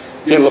hands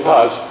in La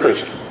Paz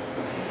prison.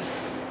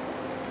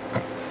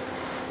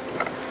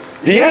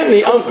 The aunt and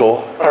the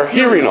uncle are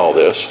hearing all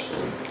this,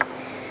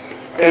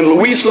 and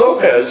Luis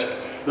Lopez,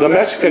 the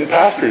Mexican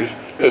pastor,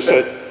 has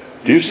said,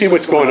 do you see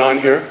what's going on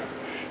here?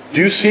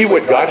 Do you see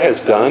what God has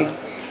done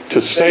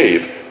to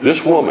save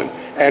this woman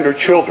and her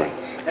children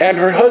and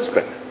her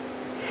husband?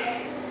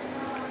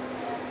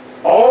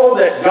 All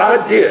that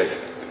God did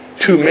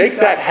to make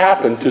that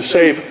happen, to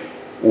save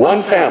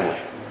one family.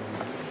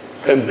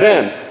 And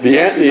then the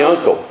aunt and the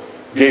uncle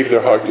gave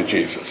their heart to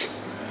Jesus.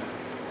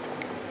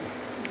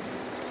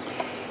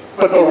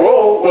 But the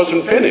role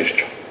wasn't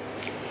finished.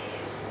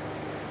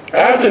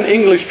 As an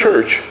English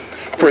church,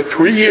 for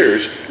 3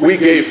 years, we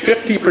gave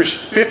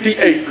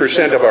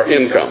 58% of our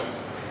income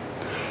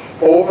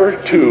over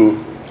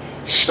to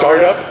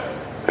startup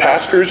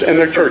pastors and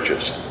their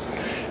churches.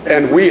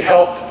 And we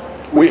helped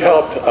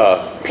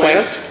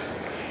plant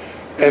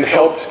and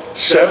helped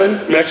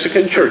 7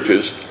 Mexican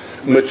churches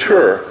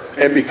mature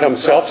and become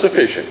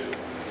self-sufficient.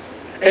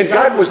 And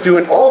God was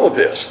doing all of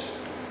this.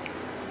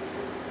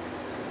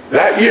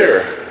 That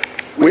year,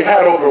 we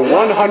had over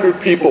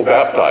 100 people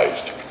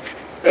baptized,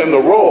 and the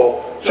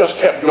roll just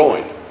kept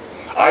going.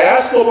 I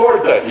asked the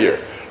Lord that year,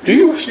 do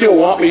you still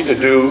want me to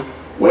do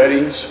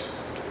weddings?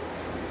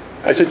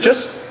 I said,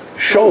 just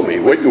show me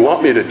what you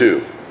want me to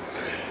do.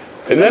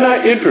 And then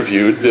I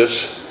interviewed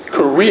this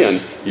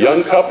Korean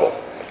young couple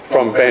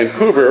from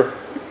Vancouver,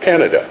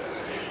 Canada.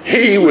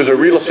 He was a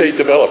real estate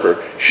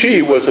developer.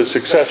 She was a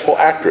successful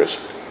actress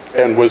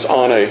and was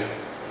on a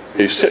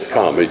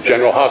sitcom, a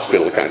General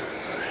Hospital kind.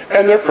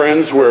 And their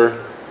friends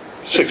were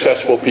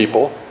successful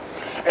people.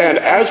 And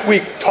as we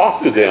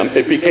talked to them,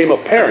 it became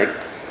apparent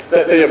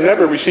that they have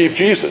never received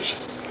Jesus.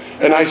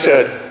 And I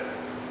said,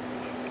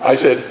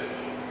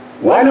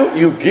 why don't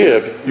you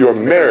give your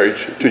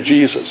marriage to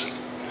Jesus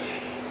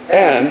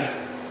and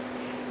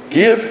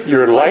give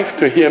your life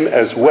to him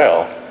as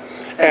well,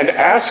 and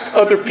ask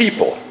other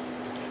people,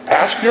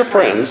 ask your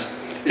friends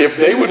if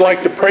they would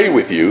like to pray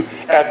with you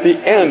at the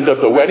end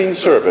of the wedding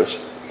service.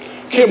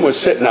 Kim was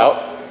sitting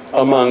out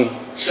among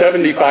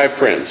 75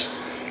 friends,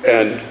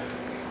 and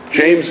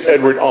James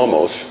Edward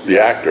Olmos, the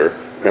actor,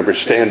 remember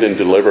Stand and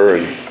Deliver,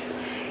 and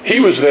he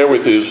was there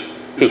with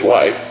his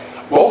wife.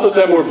 Both of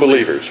them were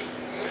believers.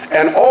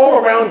 And all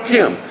around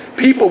Kim,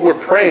 people were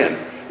praying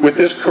with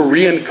this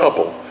Korean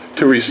couple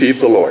to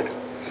receive the Lord.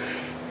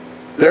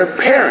 Their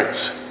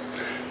parents,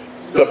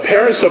 the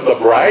parents of the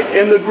bride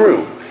and the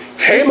groom,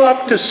 came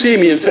up to see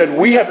me and said,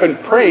 we have been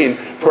praying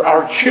for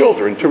our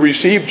children to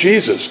receive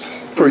Jesus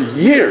for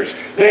years.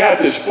 They had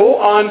this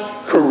full-on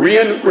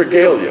Korean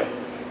regalia.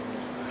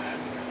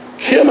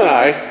 Kim and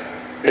I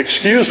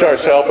excused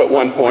ourselves at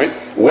one point,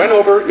 went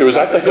over, it was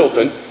at the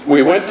Hilton,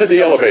 we went to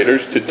the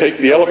elevators to take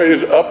the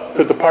elevators up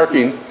to the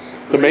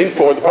main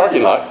floor of the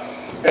parking lot,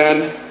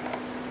 and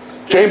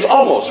James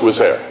Olmos was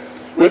there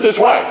with his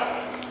wife.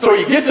 So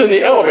he gets in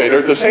the elevator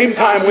at the same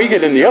time we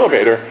get in the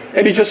elevator,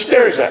 and he just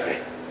stares at me.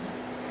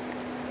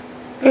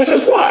 And I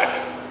says, what?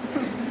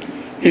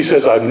 He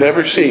says, I've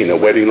never seen a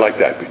wedding like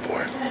that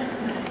before.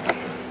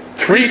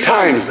 3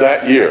 times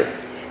that year,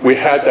 we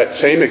had that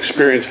same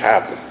experience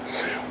happen.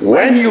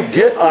 When you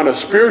get on a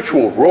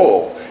spiritual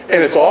roll,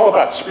 and it's all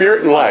about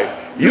spirit and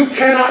life, you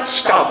cannot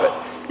stop it.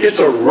 It's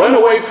a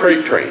runaway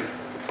freight train.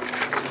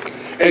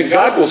 And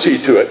God will see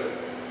to it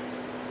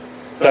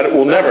that it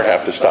will never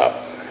have to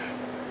stop.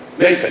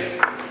 Nathan,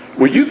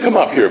 would you come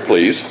up here,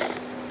 please?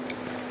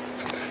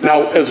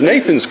 Now, as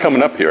Nathan's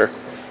coming up here,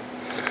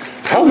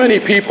 how many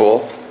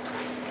people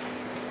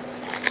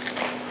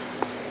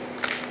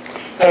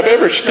have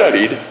ever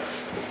studied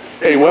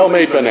a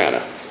well-made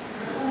banana?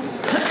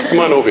 Come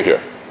on over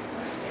here.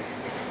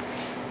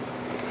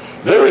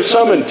 There is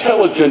some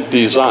intelligent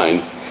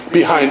design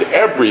behind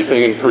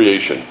everything in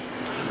creation.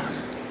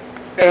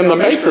 And the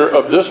maker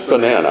of this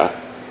banana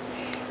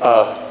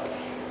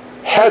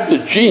had the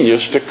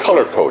genius to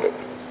color code it.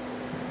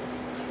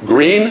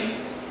 Green,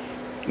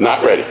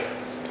 not ready.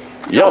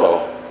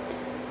 Yellow,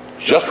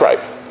 just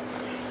ripe.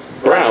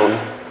 Brown,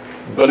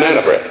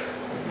 banana bread.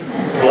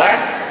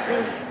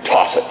 Black,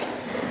 toss it.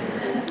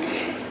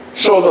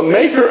 So the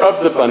maker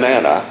of the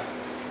banana,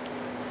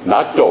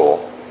 not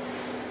Dole,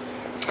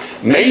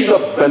 made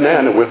the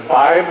banana with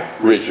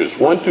 5 ridges,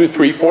 1, 2,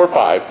 3, 4,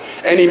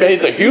 5, and he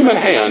made the human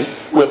hand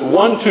with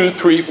 1, 2,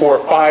 3, 4,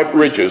 5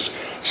 ridges.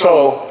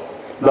 So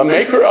the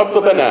maker of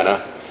the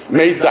banana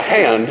made the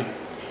hand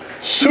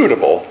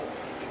suitable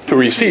to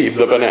receive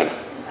the banana.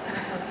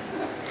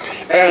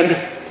 And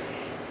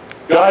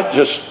God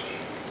just,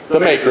 the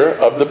maker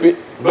of the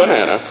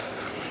banana,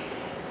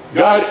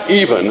 God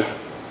even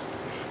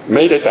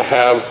made it to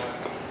have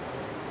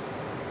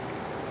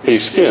a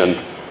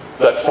skin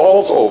that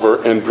falls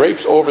over and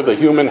drapes over the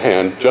human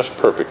hand just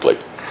perfectly.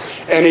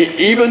 And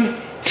he even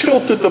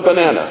tilted the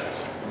banana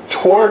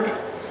toward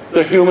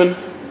the human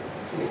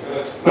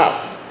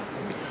mouth.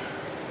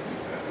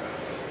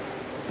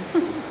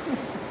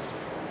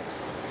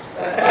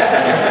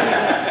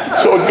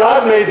 So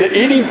God made the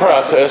eating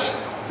process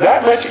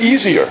that much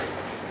easier,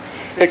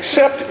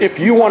 except if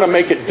you want to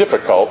make it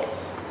difficult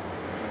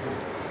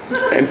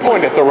and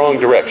point it the wrong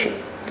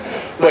direction.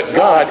 But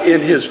God,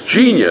 in his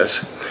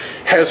genius,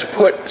 has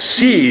put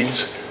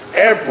seeds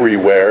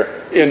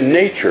everywhere in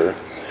nature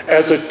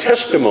as a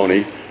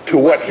testimony to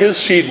what his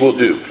seed will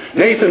do.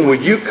 Nathan,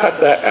 would you cut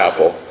that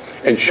apple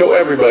and show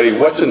everybody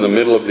what's in the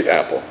middle of the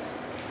apple?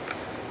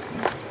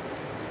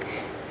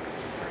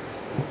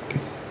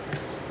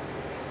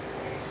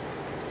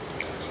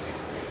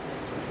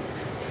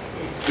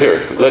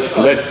 Here,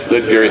 let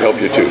Gary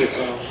help you too.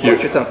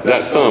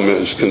 That thumb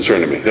is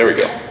concerning me. There we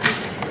go.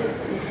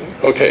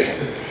 Okay.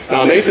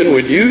 Now, Nathan,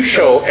 would you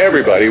show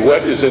everybody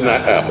what is in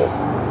that apple?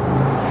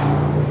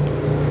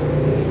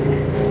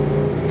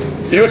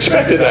 You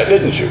expected that,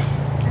 didn't you?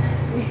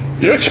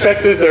 You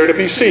expected there to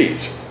be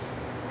seeds.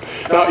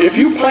 Now, if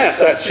you plant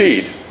that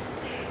seed,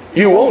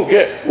 you won't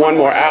get one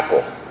more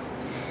apple.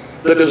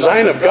 The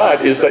design of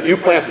God is that you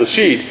plant the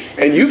seed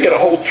and you get a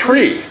whole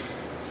tree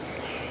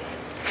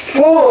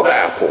full of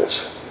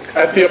apples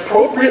at the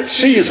appropriate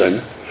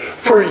season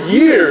for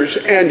years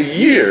and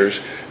years,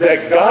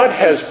 that God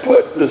has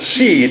put the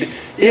seed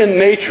in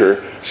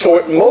nature so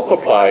it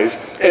multiplies,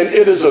 and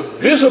it is a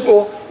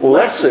visible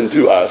lesson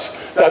to us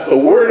that the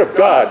Word of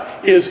God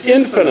is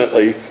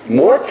infinitely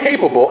more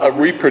capable of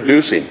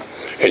reproducing.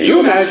 Can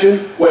you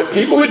imagine what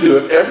people would do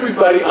if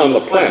everybody on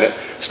the planet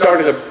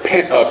started to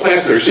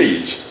plant their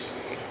seeds?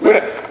 We'd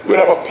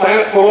have a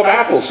planet full of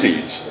apple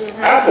seeds,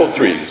 apple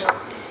trees.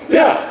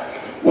 Yeah.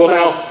 Well,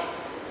 now,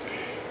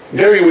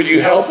 Gary, would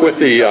you help with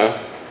the...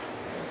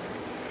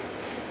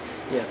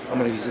 Yeah, I'm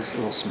going to use this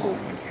little small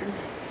one here.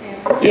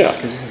 Yeah.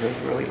 Because it has a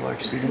really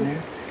large seed in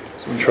there.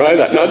 So try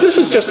that. Now, this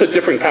is just a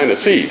different kind of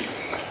seed.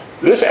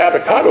 This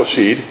avocado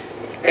seed,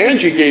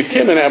 Angie gave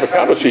Kim an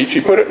avocado seed. She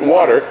put it in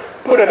water,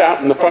 put it out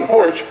in the front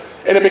porch,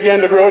 and it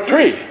began to grow a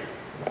tree.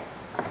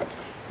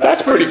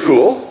 That's pretty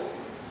cool.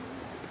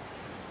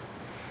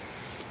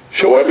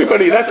 Show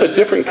everybody that's a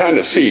different kind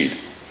of seed.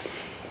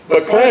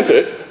 But plant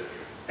it,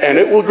 and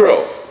it will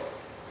grow.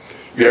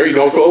 Gary,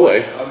 don't go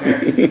away.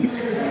 Okay.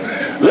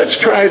 Let's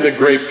try the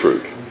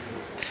grapefruit.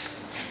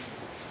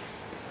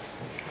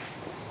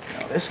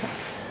 Now this one.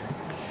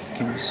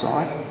 Can you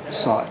saw it?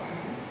 Saw it.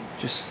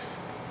 Just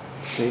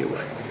stay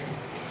away.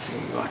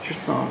 Watch your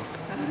thumb.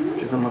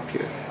 Put your thumb up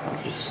here.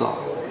 I'll just saw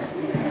it.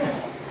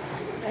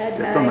 Get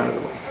the thumb out of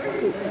the way.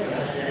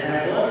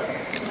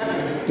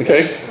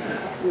 Okay?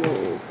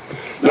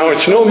 Now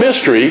it's no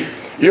mystery.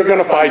 You're going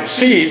to find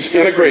seeds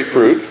in a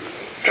grapefruit.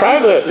 Try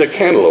the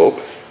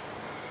cantaloupe.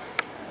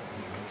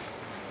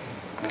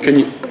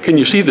 Can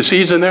you see the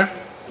seeds in there?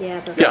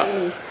 Yeah.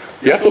 Yeah.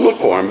 You have to look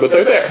for them, but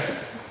they're there.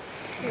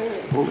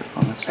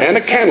 And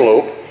a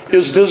cantaloupe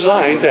is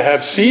designed to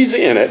have seeds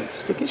in it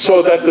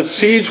so that the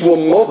seeds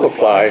will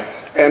multiply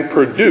and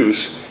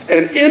produce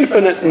an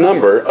infinite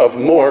number of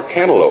more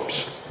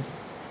cantaloupes.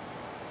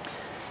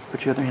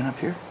 Put your other hand up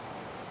here.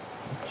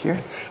 Here.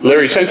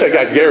 Larry, since I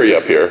got Gary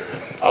up here,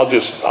 I'll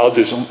just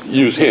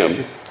use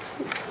him.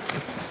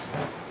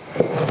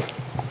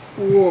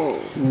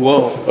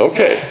 Whoa.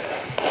 Okay.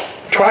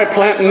 Try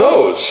planting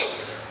those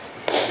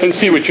and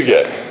see what you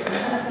get.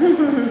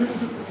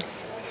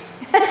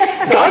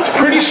 God's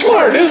pretty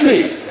smart, isn't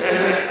he?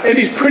 And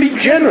he's pretty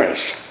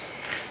generous.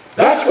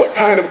 That's what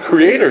kind of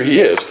creator he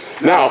is.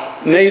 Now,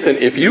 Nathan,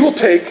 if you will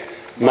take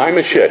my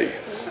machete.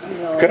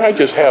 Could I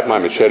just have my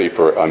machete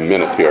for a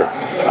minute here?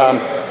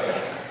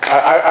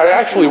 I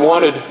actually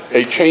wanted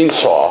a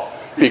chainsaw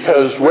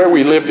because where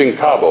we lived in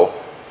Cabo,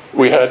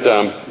 we had,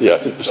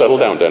 settle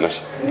down,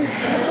 Dennis.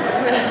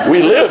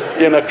 We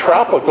lived in a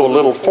tropical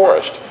little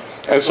forest.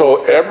 And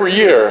so every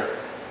year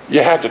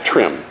you had to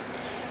trim.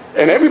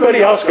 And everybody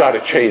else got a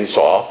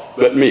chainsaw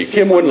but me.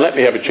 Kim wouldn't let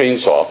me have a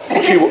chainsaw.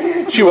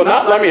 She will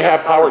not let me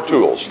have power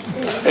tools.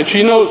 And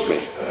she knows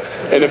me.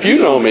 And if you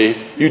know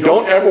me, you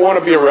don't ever want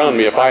to be around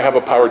me if I have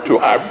a power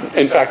tool.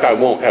 In fact, I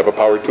won't have a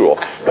power tool.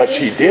 But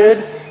she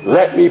did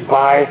let me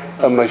buy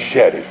a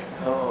machete.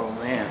 Oh,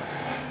 man.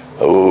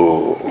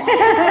 Oh.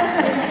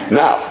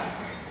 Now,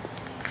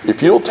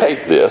 if you'll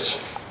take this,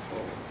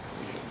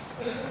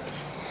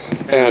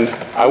 and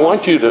I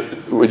want you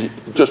to would you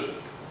just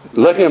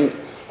let him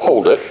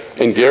hold it,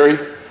 and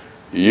Gary,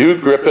 you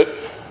grip it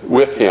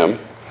with him,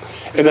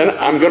 and then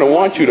I'm going to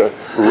want you to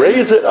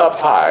raise it up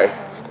high.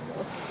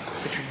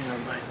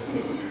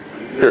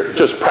 Here,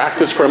 just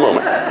practice for a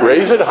moment.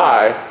 Raise it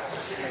high,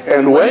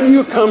 and when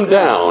you come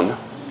down,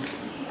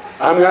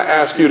 I'm going to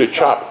ask you to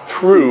chop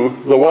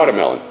through the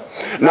watermelon.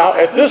 Now,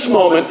 at this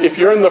moment, if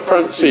you're in the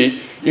front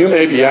seat, you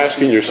may be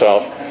asking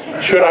yourself,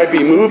 should I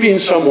be moving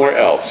somewhere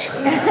else?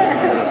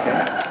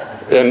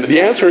 And the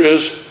answer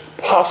is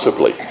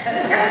possibly.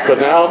 But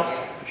now,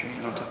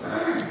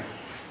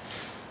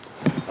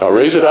 I'll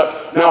raise it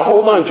up. Now,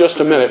 hold on just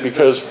a minute,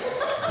 because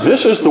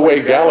this is the way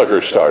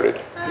Gallagher started.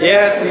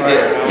 Yes, he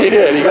did. He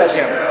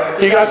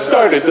did. He got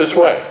started this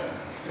way.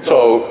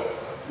 So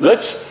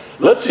let's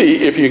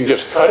see if you can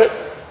just cut it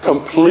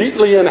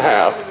completely in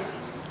half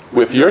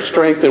with your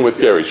strength and with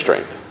Gary's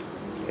strength.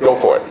 Go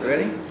for it.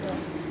 Ready?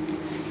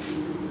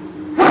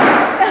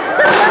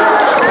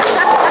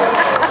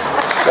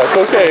 That's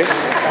okay.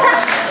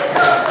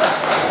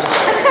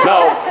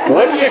 Now,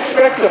 what do you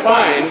expect to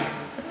find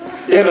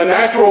in a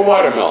natural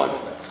watermelon?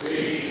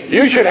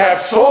 You should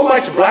have so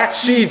much black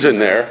seeds in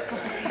there,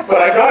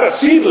 but I got a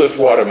seedless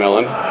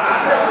watermelon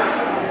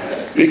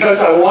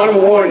because I want to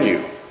warn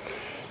you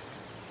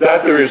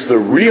that there is the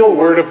real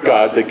Word of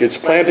God that gets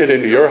planted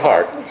into your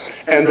heart.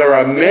 And there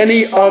are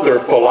many other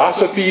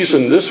philosophies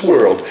in this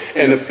world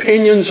and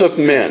opinions of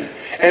men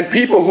and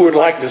people who would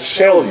like to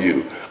sell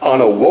you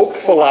on a woke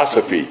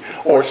philosophy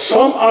or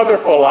some other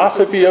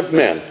philosophy of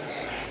men.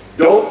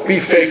 Don't be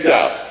faked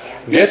out.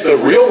 Get the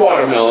real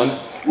watermelon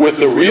with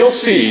the real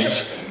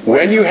seeds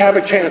when you have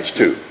a chance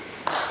to.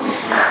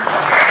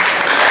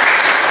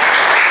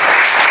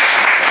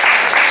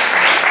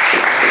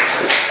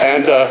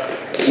 And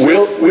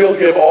we'll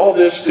give all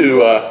this to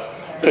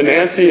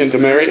Nancy and to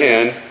Mary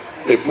Ann.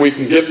 If we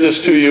can give this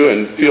to you,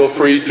 and feel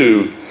free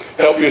to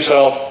help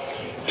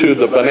yourself to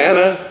the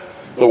banana,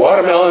 the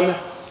watermelon,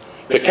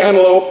 the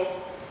cantaloupe,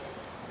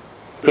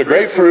 the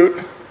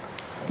grapefruit.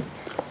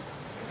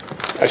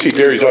 I see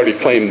Gary's already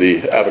claimed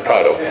the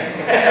avocado,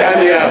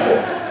 and the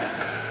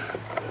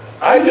apple.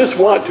 I just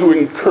want to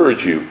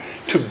encourage you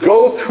to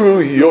go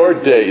through your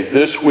day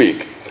this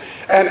week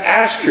and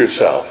ask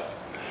yourself,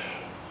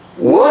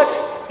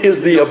 what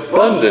is the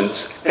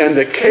abundance and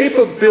the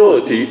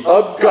capability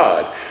of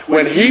God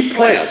when He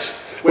plants,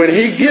 when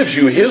He gives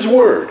you His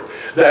Word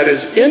that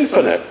is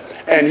infinite,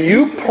 and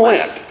you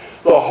plant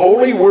the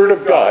holy Word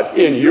of God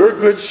in your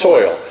good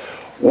soil?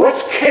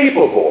 What's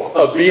capable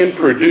of being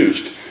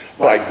produced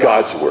by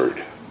God's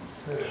Word?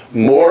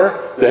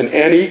 More than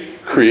any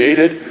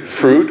created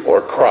fruit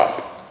or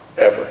crop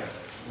ever.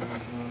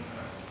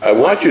 I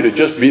want you to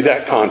just be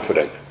that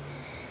confident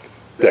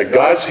that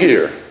God's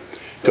here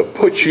to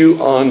put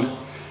you on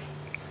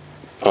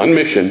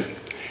mission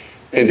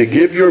and to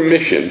give your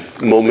mission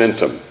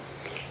momentum.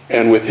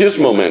 And with His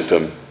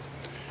momentum,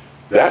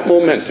 that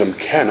momentum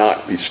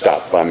cannot be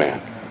stopped by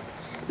man.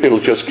 It'll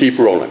just keep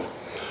rolling.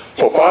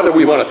 So, Father,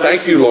 we want to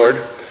thank you,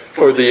 Lord,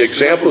 for the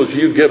examples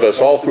you give us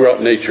all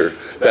throughout nature,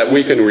 that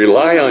we can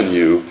rely on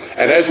you.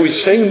 And as we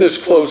sing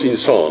this closing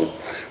song,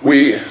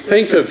 we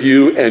think of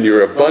you and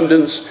your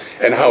abundance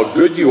and how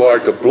good you are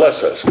to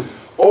bless us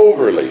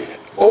overly,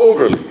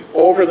 overly,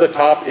 over the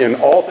top in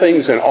all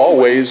things, in all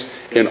ways,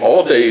 in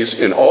all days,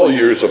 in all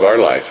years of our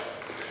life.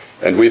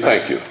 And we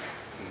thank you.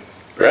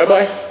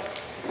 Rabbi?